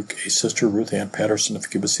Olive Dubuque, a sister, Ruth Ann Patterson of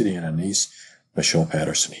Cuba City, and a niece, Michelle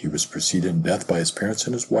Patterson. He was preceded in death by his parents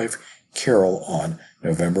and his wife, Carol, on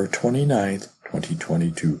November 29th,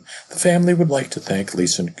 2022. The family would like to thank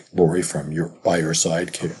Lisa and Lori from By Your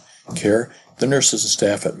Side Care, the nurses and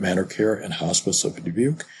staff at Manor Care and Hospice of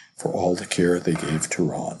Dubuque, for all the care they gave to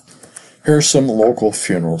Ron. Here are some local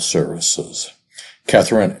funeral services.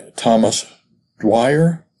 Catherine Thomas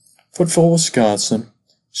Dwyer, Foothill, Wisconsin.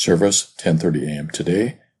 Service 10:30 a.m.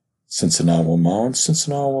 today. Cincinnati Mound,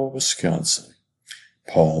 Cincinnati, Wisconsin.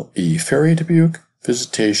 Paul E. Ferry, Dubuque.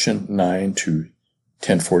 Visitation 9 to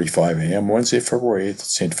 10:45 a.m. Wednesday, February 8th at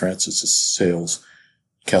St. Francis of Sales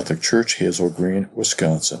Catholic Church, Hazel Green,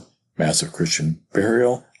 Wisconsin. Massive Christian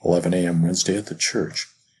burial 11 a.m. Wednesday at the church.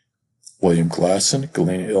 William Glasson,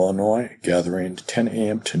 Galena, Illinois. Gathering 10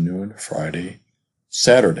 a.m. to noon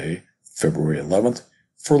Saturday, February 11th.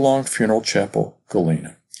 Furlong Funeral Chapel,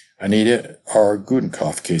 Galena. Anita R.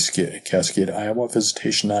 Gudenkopf, Cascade, Iowa.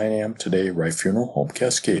 Visitation 9 a.m. today. Wright Funeral Home,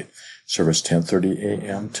 Cascade. Service 10:30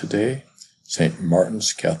 a.m. today. St.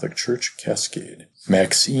 Martin's Catholic Church, Cascade.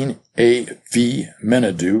 Maxine A. V.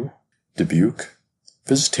 Menadu, Dubuque.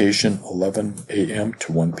 Visitation 11 a.m.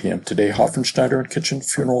 to 1 p.m. today. Hoffenschneider and Kitchen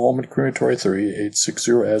Funeral Home and Crematory,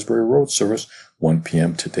 3860 Asbury Road. Service 1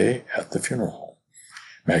 p.m. today at the funeral home.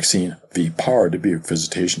 Maxine V. Parr, Dubuque.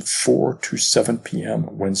 Visitation 4 to 7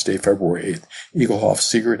 p.m. Wednesday, February 8th. Eaglehoff,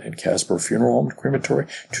 Sigurd, and Casper Funeral Home and Crematory,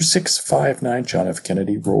 2659 John F.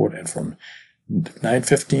 Kennedy Road, and from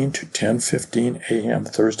 9:15 to 10:15 a.m.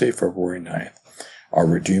 Thursday, February 9th. Our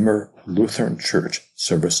Redeemer Lutheran Church,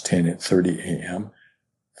 service 10:30 a.m.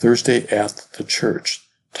 Thursday at the church.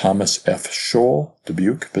 Thomas F. Scholl,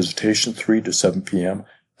 Dubuque. Visitation 3 to 7 p.m.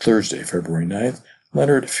 Thursday, February 9th.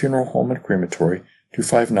 Leonard Funeral Home and Crematory,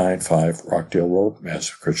 2595 Rockdale Road,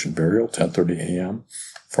 Massive Christian Burial, 10:30 a.m.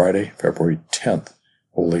 Friday, February 10th.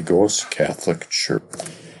 Holy Ghost Catholic Church.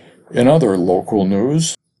 In other local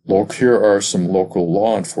news, here are some local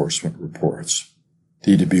law enforcement reports.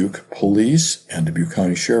 The Dubuque Police and Dubuque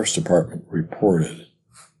County Sheriff's Department reported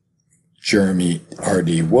Jeremy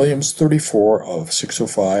R.D. Williams, 34, of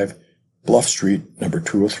 605 Bluff Street, number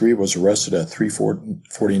 203, was arrested at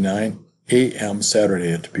 3:49 a.m.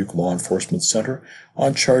 Saturday at Dubuque Law Enforcement Center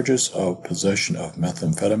on charges of possession of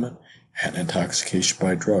methamphetamine and intoxication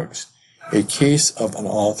by drugs. A case of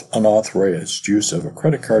unauthorized use of a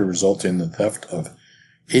credit card resulting in the theft of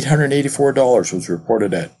 $884 was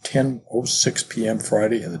reported at 10:06 p.m.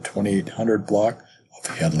 Friday in the 2800 block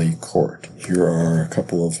of Hadley Court. Here are a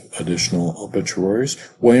couple of additional obituaries.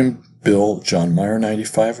 William Bill John Meyer,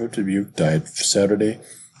 95, of Dubuque, died Saturday,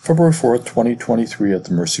 February 4th, 2023 at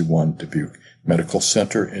the Mercy One Dubuque Medical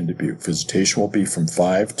Center in Dubuque. Visitation will be from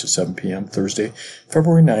 5 to 7 p.m. Thursday,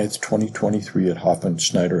 February 9th, 2023 at Hoffman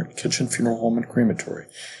Schneider Kitchen Funeral Home and Crematory.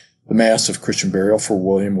 The Mass of Christian burial for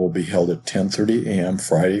William will be held at 10:30 a.m.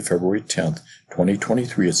 Friday, February 10th,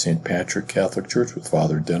 2023 at St. Patrick Catholic Church with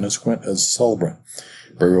Father Dennis Quint as celebrant.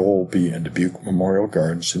 Burial will be in Dubuque Memorial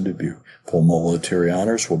Gardens in Dubuque. Full military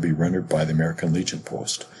honors will be rendered by the American Legion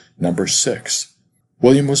Post. Number 6.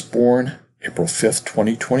 William was born April 5th,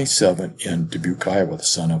 2027 in Dubuque, Iowa, the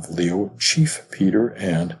son of Leo Chief Peter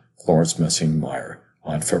and Florence Messing Meyer.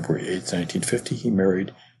 On February 8th, 1950, he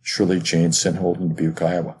married Shirley Jane Sinhold in Dubuque,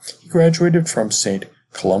 Iowa. He graduated from St.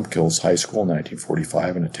 Columbkille's High School in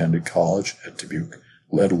 1945 and attended college at Dubuque.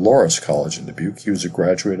 Led Loras College in Dubuque. He was a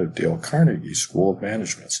graduate of Dale Carnegie School of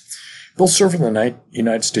Management. Bill served in the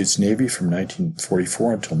United States Navy from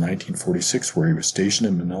 1944 until 1946, where he was stationed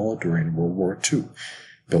in Manila during World War II.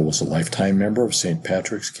 Bill was a lifetime member of St.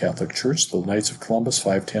 Patrick's Catholic Church, the Knights of Columbus,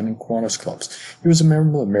 510, and Kiwanis Clubs. He was a member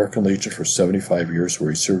of the American Legion for 75 years,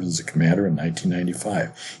 where he served as a commander in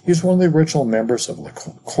 1995. He was one of the original members of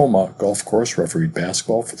Lacoma Golf Course, refereed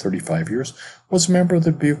basketball for 35 years, was a member of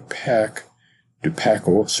the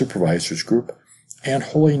Dupaco Supervisors Group, and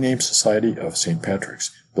Holy Name Society of St. Patrick's.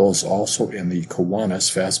 Bill is also in the Kiwanis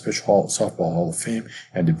Fast Pitch Softball Hall of Fame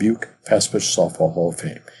and Dubuque Fast Pitch Softball Hall of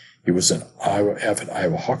Fame. He was an avid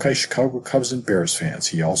Iowa Hawkeye, Chicago Cubs, and Bears fans.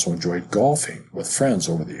 He also enjoyed golfing with friends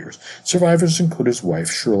over the years. Survivors include his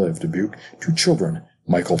wife, Shirley of Dubuque, 2 children,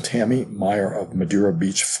 Michael Tammy Meyer of Madeira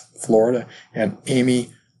Beach, Florida, and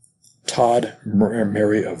Amy Todd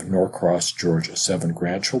Mary of Norcross, Georgia. 7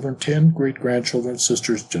 grandchildren, 10 great-grandchildren,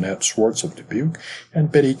 sisters Jeanette Schwartz of Dubuque,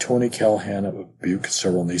 and Betty Tony Callahan of Dubuque,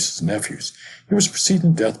 several nieces and nephews. He was preceded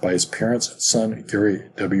in death by his parents, son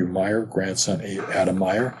Gary W. Meyer, grandson Adam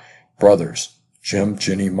Meyer, brothers Jim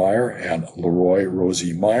Ginny Meyer and Leroy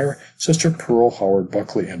Rosie Meyer, sister Pearl Howard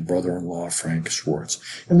Buckley, and brother-in-law Frank Schwartz.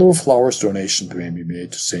 In lieu of flowers, donations may be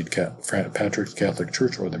made to St. Patrick's Catholic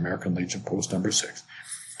Church or the American Legion Post Number 6.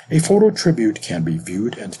 A photo tribute can be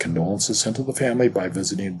viewed and condolences sent to the family by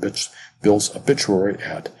visiting Bill's obituary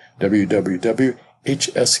at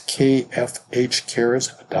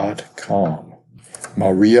www.hskfhcares.com.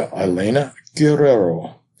 Maria Elena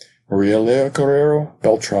Guerrero. Maria Elena Guerrero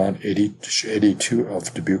Beltran, 82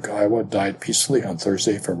 of Dubuque, Iowa, died peacefully on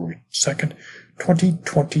Thursday, February 2nd,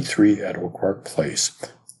 2023 at Oak Park Place,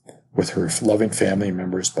 with her loving family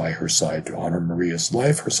members by her side. To honor Maria's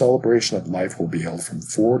life, her celebration of life will be held from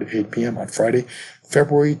 4 to 8 p.m. on Friday,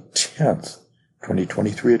 February 10th,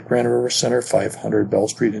 2023 at Grand River Center, 500 Bell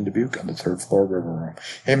Street in Dubuque on the 3rd floor River Room.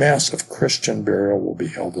 A Mass of Christian burial will be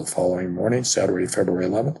held the following morning, Saturday, February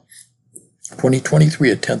 11th,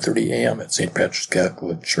 2023 at 10:30 a.m. at St. Patrick's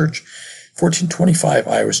Catholic Church, 1425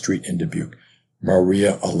 Iowa Street in Dubuque.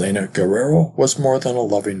 Maria Elena Guerrero was more than a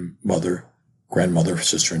loving mother, grandmother,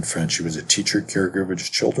 sister, and friend. She was a teacher, caregiver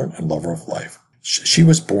to children, and lover of life. She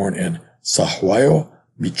was born in Sahuayo,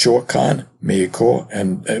 Michoacan, Mexico,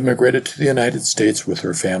 and immigrated to the United States with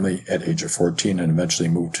her family at age of 14 and eventually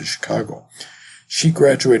moved to Chicago. She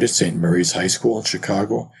graduated St. Mary's High School in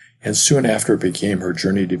Chicago, and soon after began her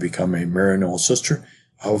journey to become a Maryknoll sister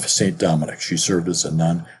of St. Dominic. She served as a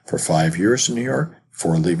nun for 5 years in New York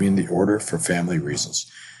before leaving the order for family reasons.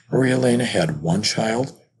 Maria Elena had 1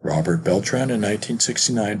 child, Robert Beltran, in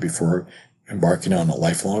 1969 before embarking on a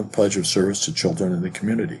lifelong pledge of service to children in the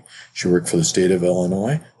community. She worked for the state of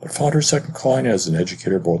Illinois, but found her second calling as an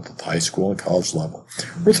educator both at the high school and college level.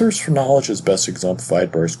 Her thirst for knowledge is best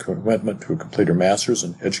exemplified by her commitment to complete her master's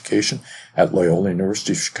in education at Loyola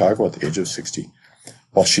University of Chicago at the age of 60.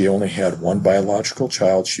 While she only had 1 biological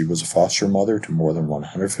child, she was a foster mother to more than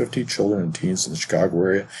 150 children and teens in the Chicago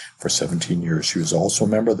area for 17 years. She was also a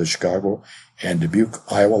member of the Chicago and Dubuque,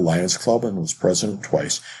 Iowa Lions Club and was president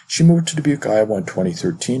twice. She moved to Dubuque, Iowa in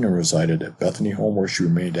 2013 and resided at Bethany Home, where she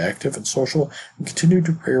remained active and social and continued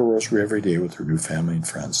to pray a rosary every day with her new family and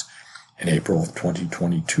friends. In April of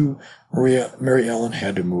 2022, Mary Ellen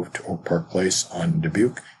had to move to Oak Park Place on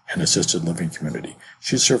Dubuque, an assisted living community.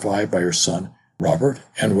 She is survived by her son, Robert,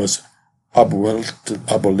 and was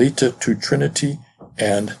abuelita to Trinity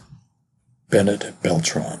and Bennett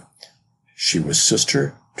Beltran. She was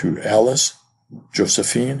sister to Alice,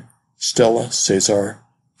 Josephine, Stella, Cesar,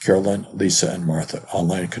 Carolyn, Lisa, and Martha.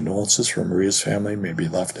 Online condolences for Maria's family may be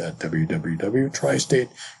left at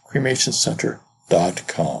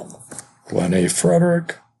www.tristatecremationcenter.com. Glenn A.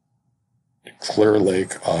 Frederick, Clear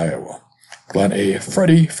Lake, Iowa. Glenn A.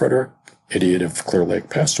 Frederick, idiot of Clear Lake,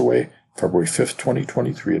 passed away February 5th,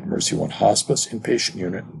 2023 at Mercy One Hospice Inpatient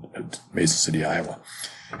Unit in Mason City, Iowa.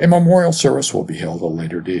 A memorial service will be held at a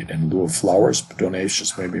later date. In lieu of flowers,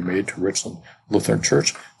 donations may be made to Richland Lutheran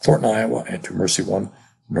Church, Thornton, Iowa, and to Mercy One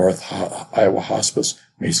North Iowa Hospice,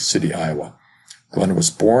 Mason City, Iowa. Glenn was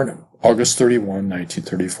born August 31,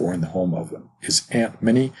 1934, in the home of his Aunt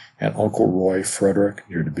Minnie and Uncle Roy Frederick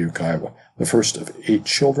near Dubuque, Iowa, the first of 8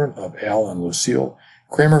 children of Al and Lucille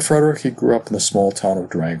Kramer Frederick. He grew up in the small town of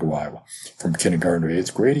Durango, Iowa. From kindergarten to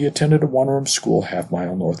 8th grade, he attended a one-room school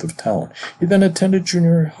half-mile north of town. He then attended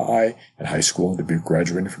junior high and high school in Dubuque,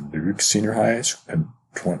 graduating from Dubuque Senior High in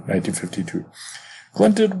 1952.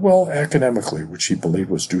 Glenn did well academically, which he believed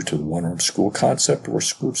was due to the one-room school concept where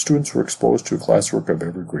school students were exposed to classwork of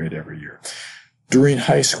every grade every year. During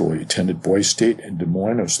high school, he attended Boys State in Des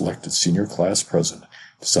Moines and was elected senior class president.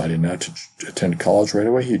 Deciding not to attend college right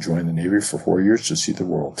away, he joined the Navy for 4 years to see the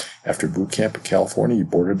world. After boot camp in California, he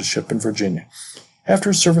boarded a ship in Virginia.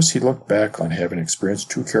 After his service, he looked back on having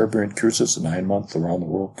experienced 2 Caribbean cruises, a 9-month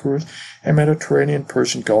around-the-world cruise, a Mediterranean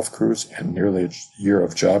Persian Gulf cruise, and nearly a year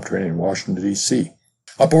of job training in Washington, D.C.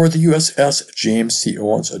 Aboard the USS James C.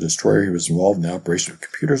 Owens, a destroyer, he was involved in the operation of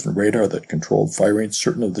computers and radar that controlled firing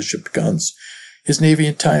certain of the ship's guns. His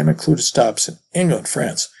Navy time included stops in England,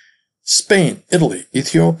 France, Spain, Italy,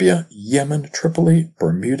 Ethiopia, Yemen, Tripoli,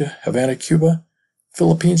 Bermuda, Havana, Cuba,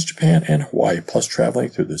 Philippines, Japan, and Hawaii, plus traveling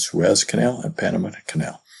through the Suez Canal and Panama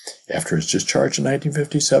Canal. After his discharge in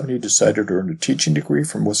 1957, he decided to earn a teaching degree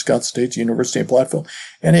from Wisconsin State University in Platteville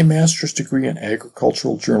and a master's degree in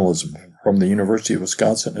agricultural journalism from the University of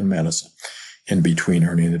Wisconsin in Madison. In between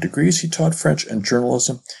earning the degrees, he taught French and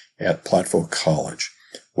journalism at Platteville College.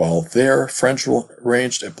 While there, French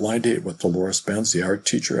arranged a blind date with Dolores Benz, the art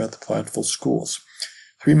teacher at the Platteville schools.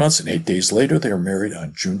 3 months and 8 days later, they were married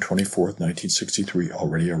on June 24, 1963.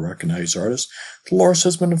 Already a recognized artist, Dolores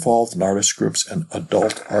has been involved in artist groups and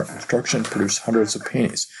adult art instruction and produced hundreds of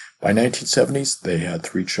paintings. By 1970s, they had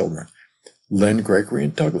 3 children, Lynn, Gregory,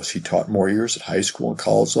 and Douglas. He taught more years at high school and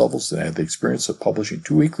college levels than had the experience of publishing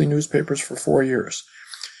 2 weekly newspapers for 4 years.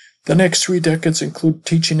 The next 3 decades include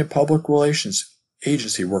teaching in public relations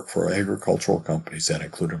agency work for agricultural companies. That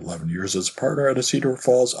included 11 years as a partner at a Cedar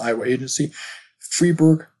Falls, Iowa agency,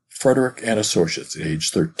 Freeburg, Frederick, and Associates. At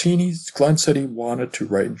age 13, Glenn said he wanted to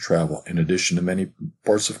write and travel. In addition to many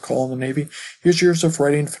ports of call in the Navy, his years of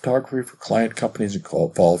writing and photography for client companies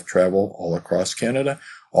involved travel all across Canada,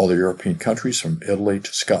 all the European countries from Italy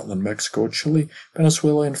to Scotland, Mexico, Chile,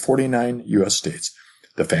 Venezuela, and 49 U.S. states.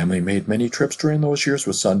 The family made many trips during those years,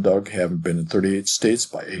 with son Doug having been in 38 states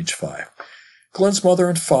by age 5. Glenn's mother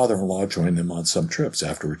and father-in-law joined them on some trips.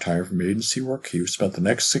 After retiring from agency work, he spent the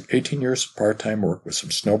next 18 years of part-time work with some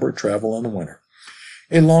snowbird travel in the winter.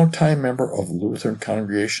 A longtime member of Lutheran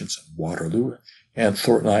congregations in Waterloo and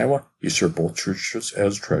Thornton, Iowa, he served both churches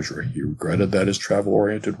as treasurer. He regretted that his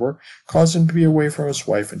travel-oriented work caused him to be away from his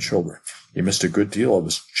wife and children. He missed a good deal of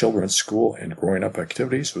his children's school and growing-up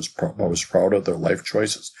activities, but was proud of their life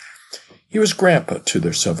choices. He was grandpa to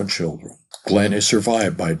their 7 children. Glenn is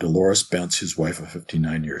survived by Dolores Benz, his wife of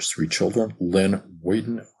 59 years, 3 children, Lynn,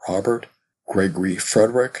 Wheaton, Robert, Gregory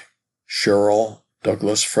Frederick, Cheryl,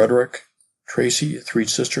 Douglas Frederick, Tracy, 3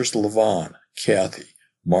 sisters, Levon, Kathy,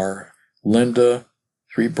 Mar, Linda,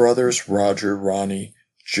 3 brothers, Roger, Ronnie,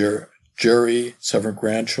 Jerry, 7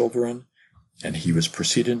 grandchildren, and he was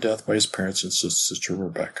preceded in death by his parents and sister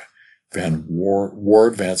Rebecca. Van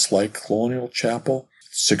Ward, Van Slyke, Colonial Chapel,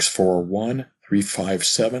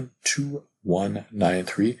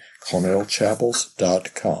 641-357-2193,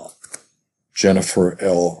 colonialchapels.com. Jennifer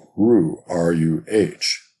L. Rue,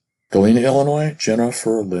 R-U-H. Galena, Illinois.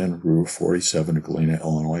 Jennifer Lynn Rue, 47, Galena,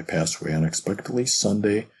 Illinois, passed away unexpectedly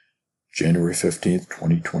Sunday, January 15th,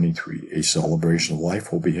 2023. A celebration of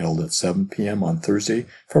life will be held at 7 p.m. on Thursday,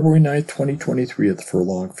 February 9th, 2023 at the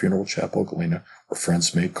Furlong Funeral Chapel, Galena, where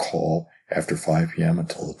friends may call after 5 p.m.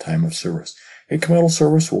 until the time of service. A committal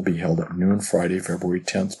service will be held at noon Friday, February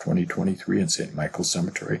 10th, 2023 in St. Michael's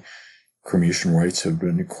Cemetery. Cremation rites have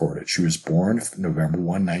been recorded. She was born November 1,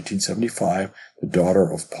 1975, the daughter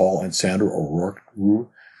of Paul and Sandra O'Rourke Rue.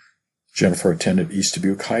 Jennifer attended East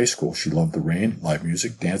Dubuque High School. She loved the rain, live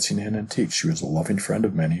music, dancing, and antiques. She was a loving friend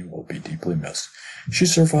of many and will be deeply missed.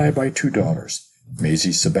 She's survived by 2 daughters,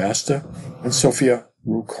 Maisie Sebasta and Sophia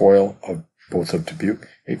Rue Coyle, both of Dubuque,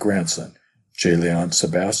 a grandson, Jaleon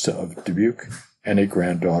Sebasta of Dubuque, and a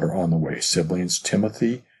granddaughter on the way. Siblings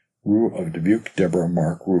Timothy Rue of Dubuque, Deborah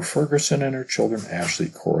Mark Rue Ferguson, and her children Ashley,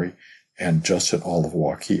 Corey, and Justin All of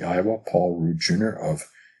Waukee, Iowa, Paul Rue Jr. of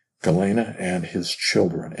Galena, and his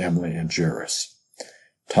children Emily and Jairus.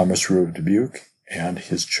 Thomas Rue of Dubuque and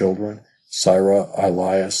his children Syra,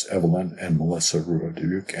 Elias, Evelyn, and Melissa Rue of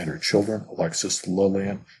Dubuque, and her children Alexis,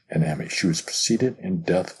 Lillian, and Emmy. She was preceded in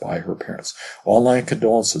death by her parents. Online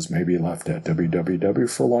condolences may be left at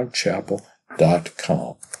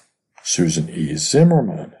www.furlongchapel.com. Susan E.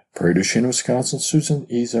 Zimmerman Prairie du Chien, Wisconsin. Susan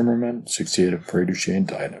E. Zimmerman, 68 of Prairie du Chien,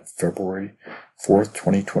 died on February 4th,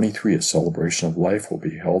 2023. A celebration of life will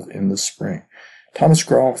be held in the spring. Thomas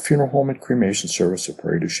Grau Funeral Home and Cremation Service of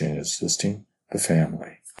Prairie du Chien is assisting the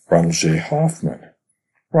family. Ronald J. Hoffman.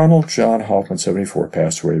 Ronald John Hoffman, 74,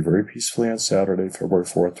 passed away very peacefully on Saturday, February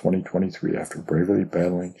 4th, 2023, after bravely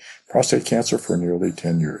battling prostate cancer for nearly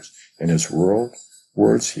 10 years. In his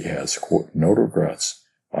words, he has, quote, no regrets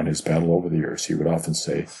on his battle over the years. He would often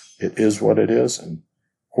say, it is what it is, and,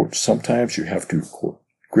 quote, sometimes you have to, quote,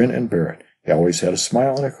 grin and bear it. He always had a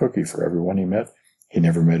smile and a cookie for everyone he met. He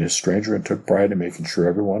never met a stranger and took pride in making sure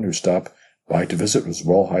everyone who stopped by to visit was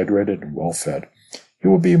well hydrated and well fed. He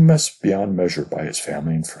will be missed beyond measure by his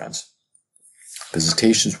family and friends.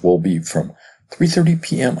 Visitations will be from 3:30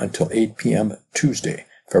 p.m. until 8 p.m. Tuesday,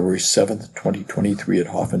 February 7th, 2023 at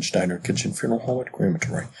Hoffensteiner Kitchen Funeral Home and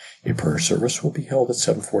Crematory. A prayer service will be held at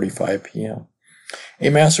 7:45 p.m. A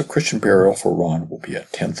Mass of Christian burial for Ron will be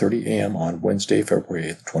at 10:30 a.m. on Wednesday, February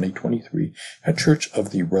 8th, 2023 at Church of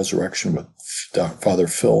the Resurrection with Father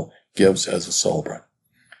Phil Gibbs as a celebrant.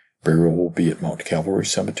 Burial will be at Mount Calvary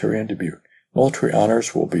Cemetery in Dubuque. Military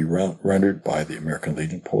honors will be rendered by the American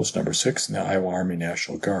Legion Post No. 6 and the Iowa Army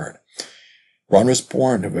National Guard. Ron was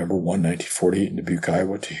born November 1, 1948 in Dubuque,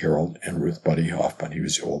 Iowa to Harold and Ruth Buddy Hoffman. He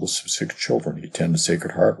was the oldest of 6 children. He attended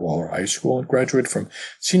Sacred Heart Waller High School and graduated from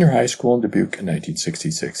Senior High School in Dubuque in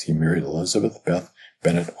 1966. He married Elizabeth Beth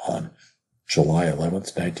Bennett on July 11,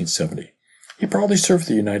 1970. He proudly served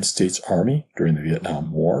the United States Army during the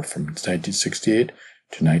Vietnam War from 1968 to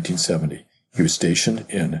 1970. He was stationed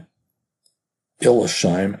in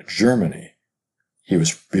Illesheim, Germany. He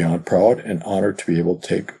was beyond proud and honored to be able to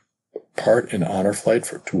take part in an honor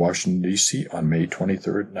flight to Washington, D.C. on May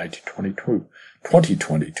 23,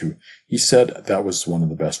 2022. He said that was one of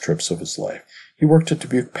the best trips of his life. He worked at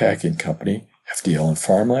Dubuque Packing Company, FDL, and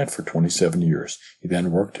Farmland for 27 years. He then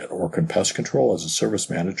worked at Orkin Pest Control as a service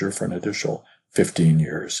manager for an additional 15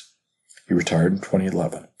 years. He retired in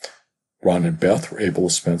 2011. Ron and Beth were able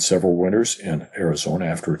to spend several winters in Arizona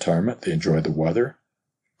after retirement. They enjoyed the weather,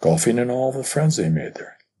 golfing, and all the friends they made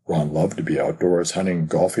there. Ron loved to be outdoors. Hunting and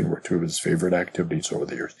golfing were 2 of his favorite activities over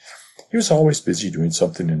the years. He was always busy doing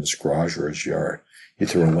something in his garage or his yard. He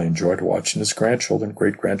thoroughly enjoyed watching his grandchildren,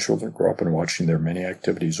 great-grandchildren grow up, and watching their many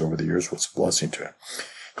activities over the years was a blessing to him.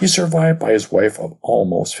 He's survived by his wife of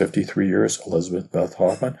almost 53 years, Elizabeth Beth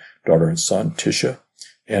Hoffman, daughter and son, Tisha,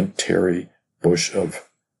 and Terry Bush of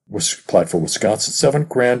Platteville, Wisconsin, 7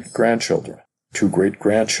 grandchildren, 2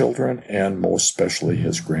 great-grandchildren, and most especially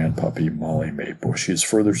his grandpuppy, Molly Mae Bush. He is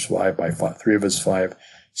further survived by 3 of his 5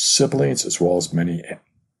 siblings, as well as many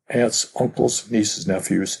aunts, uncles, nieces,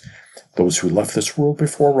 nephews. Those who left this world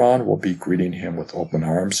before Ron will be greeting him with open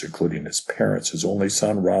arms, including his parents, his only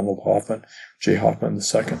son, Ronald Hoffman, J. Hoffman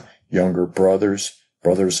II, younger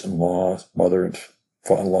brothers-in-law,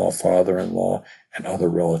 mother-in-law, father-in-law, and other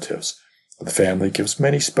relatives. The family gives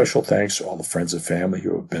many special thanks to all the friends and family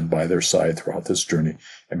who have been by their side throughout this journey.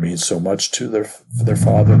 It means so much to their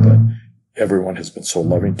father that everyone has been so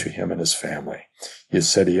loving to him and his family. He has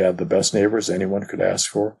said he had the best neighbors anyone could ask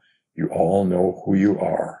for. You all know who you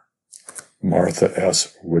are. Martha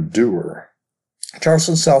S. Wooddoer.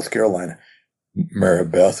 Charleston, South Carolina. Mary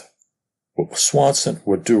Beth Swanson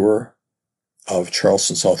Wooddoer of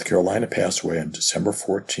Charleston, South Carolina, passed away on December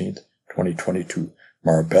 14th, 2022.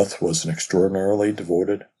 Mara Beth was an extraordinarily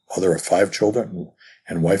devoted mother of 5 children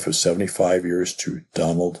and wife of 75 years to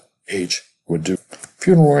Donald H. Wooddoer.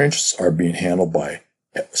 Funeral arrangements are being handled by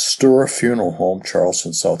Stura Funeral Home,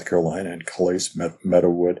 Charleston, South Carolina, and Cully's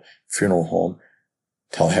Meadowood Funeral Home,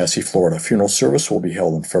 Tallahassee, Florida. Funeral service will be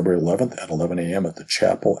held on February 11th at 11 a.m. at the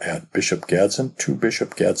chapel at Bishop Gadsden, 2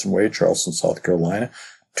 Bishop Gadsden Way, Charleston, South Carolina,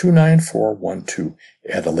 29412.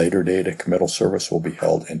 At a later date, a committal service will be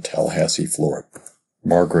held in Tallahassee, Florida.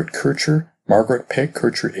 Margaret Peg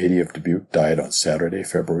Kircher, 80 of Dubuque, died on Saturday,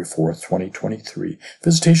 February 4th, 2023.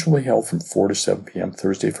 Visitation will be held from 4 to 7 p.m.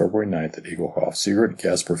 Thursday, February 9th at Eaglehoff, Sigurd,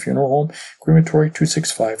 Gasper Funeral Home, Crematory,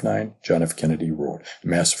 2659 John F. Kennedy Road. A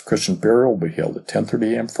Mass of Christian burial will be held at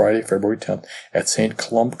 10:30 a.m. Friday, February 10th at St.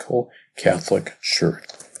 Columcille Catholic Church.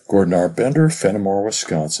 Gordon R. Bender, Fenimore,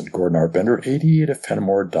 Wisconsin. Gordon R. Bender, 88 of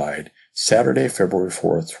Fenimore, died Saturday, February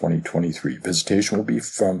 4th, 2023. Visitation will be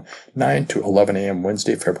from 9 to 11 a.m.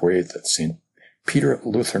 Wednesday, February 8th at St. Peter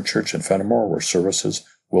Lutheran Church in Fenimore, where services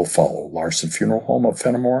will follow. Larson Funeral Home of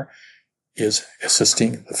Fenimore is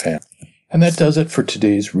assisting the family. And that does it for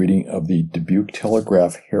today's reading of the Dubuque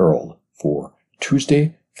Telegraph Herald for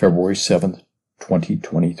Tuesday, February 7th,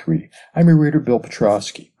 2023. I'm your reader, Bill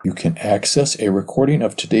Petrosky. You can access a recording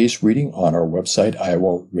of today's reading on our website,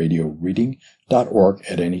 iowaradioreading.org,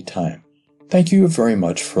 at any time. Thank you very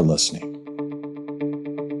much for listening.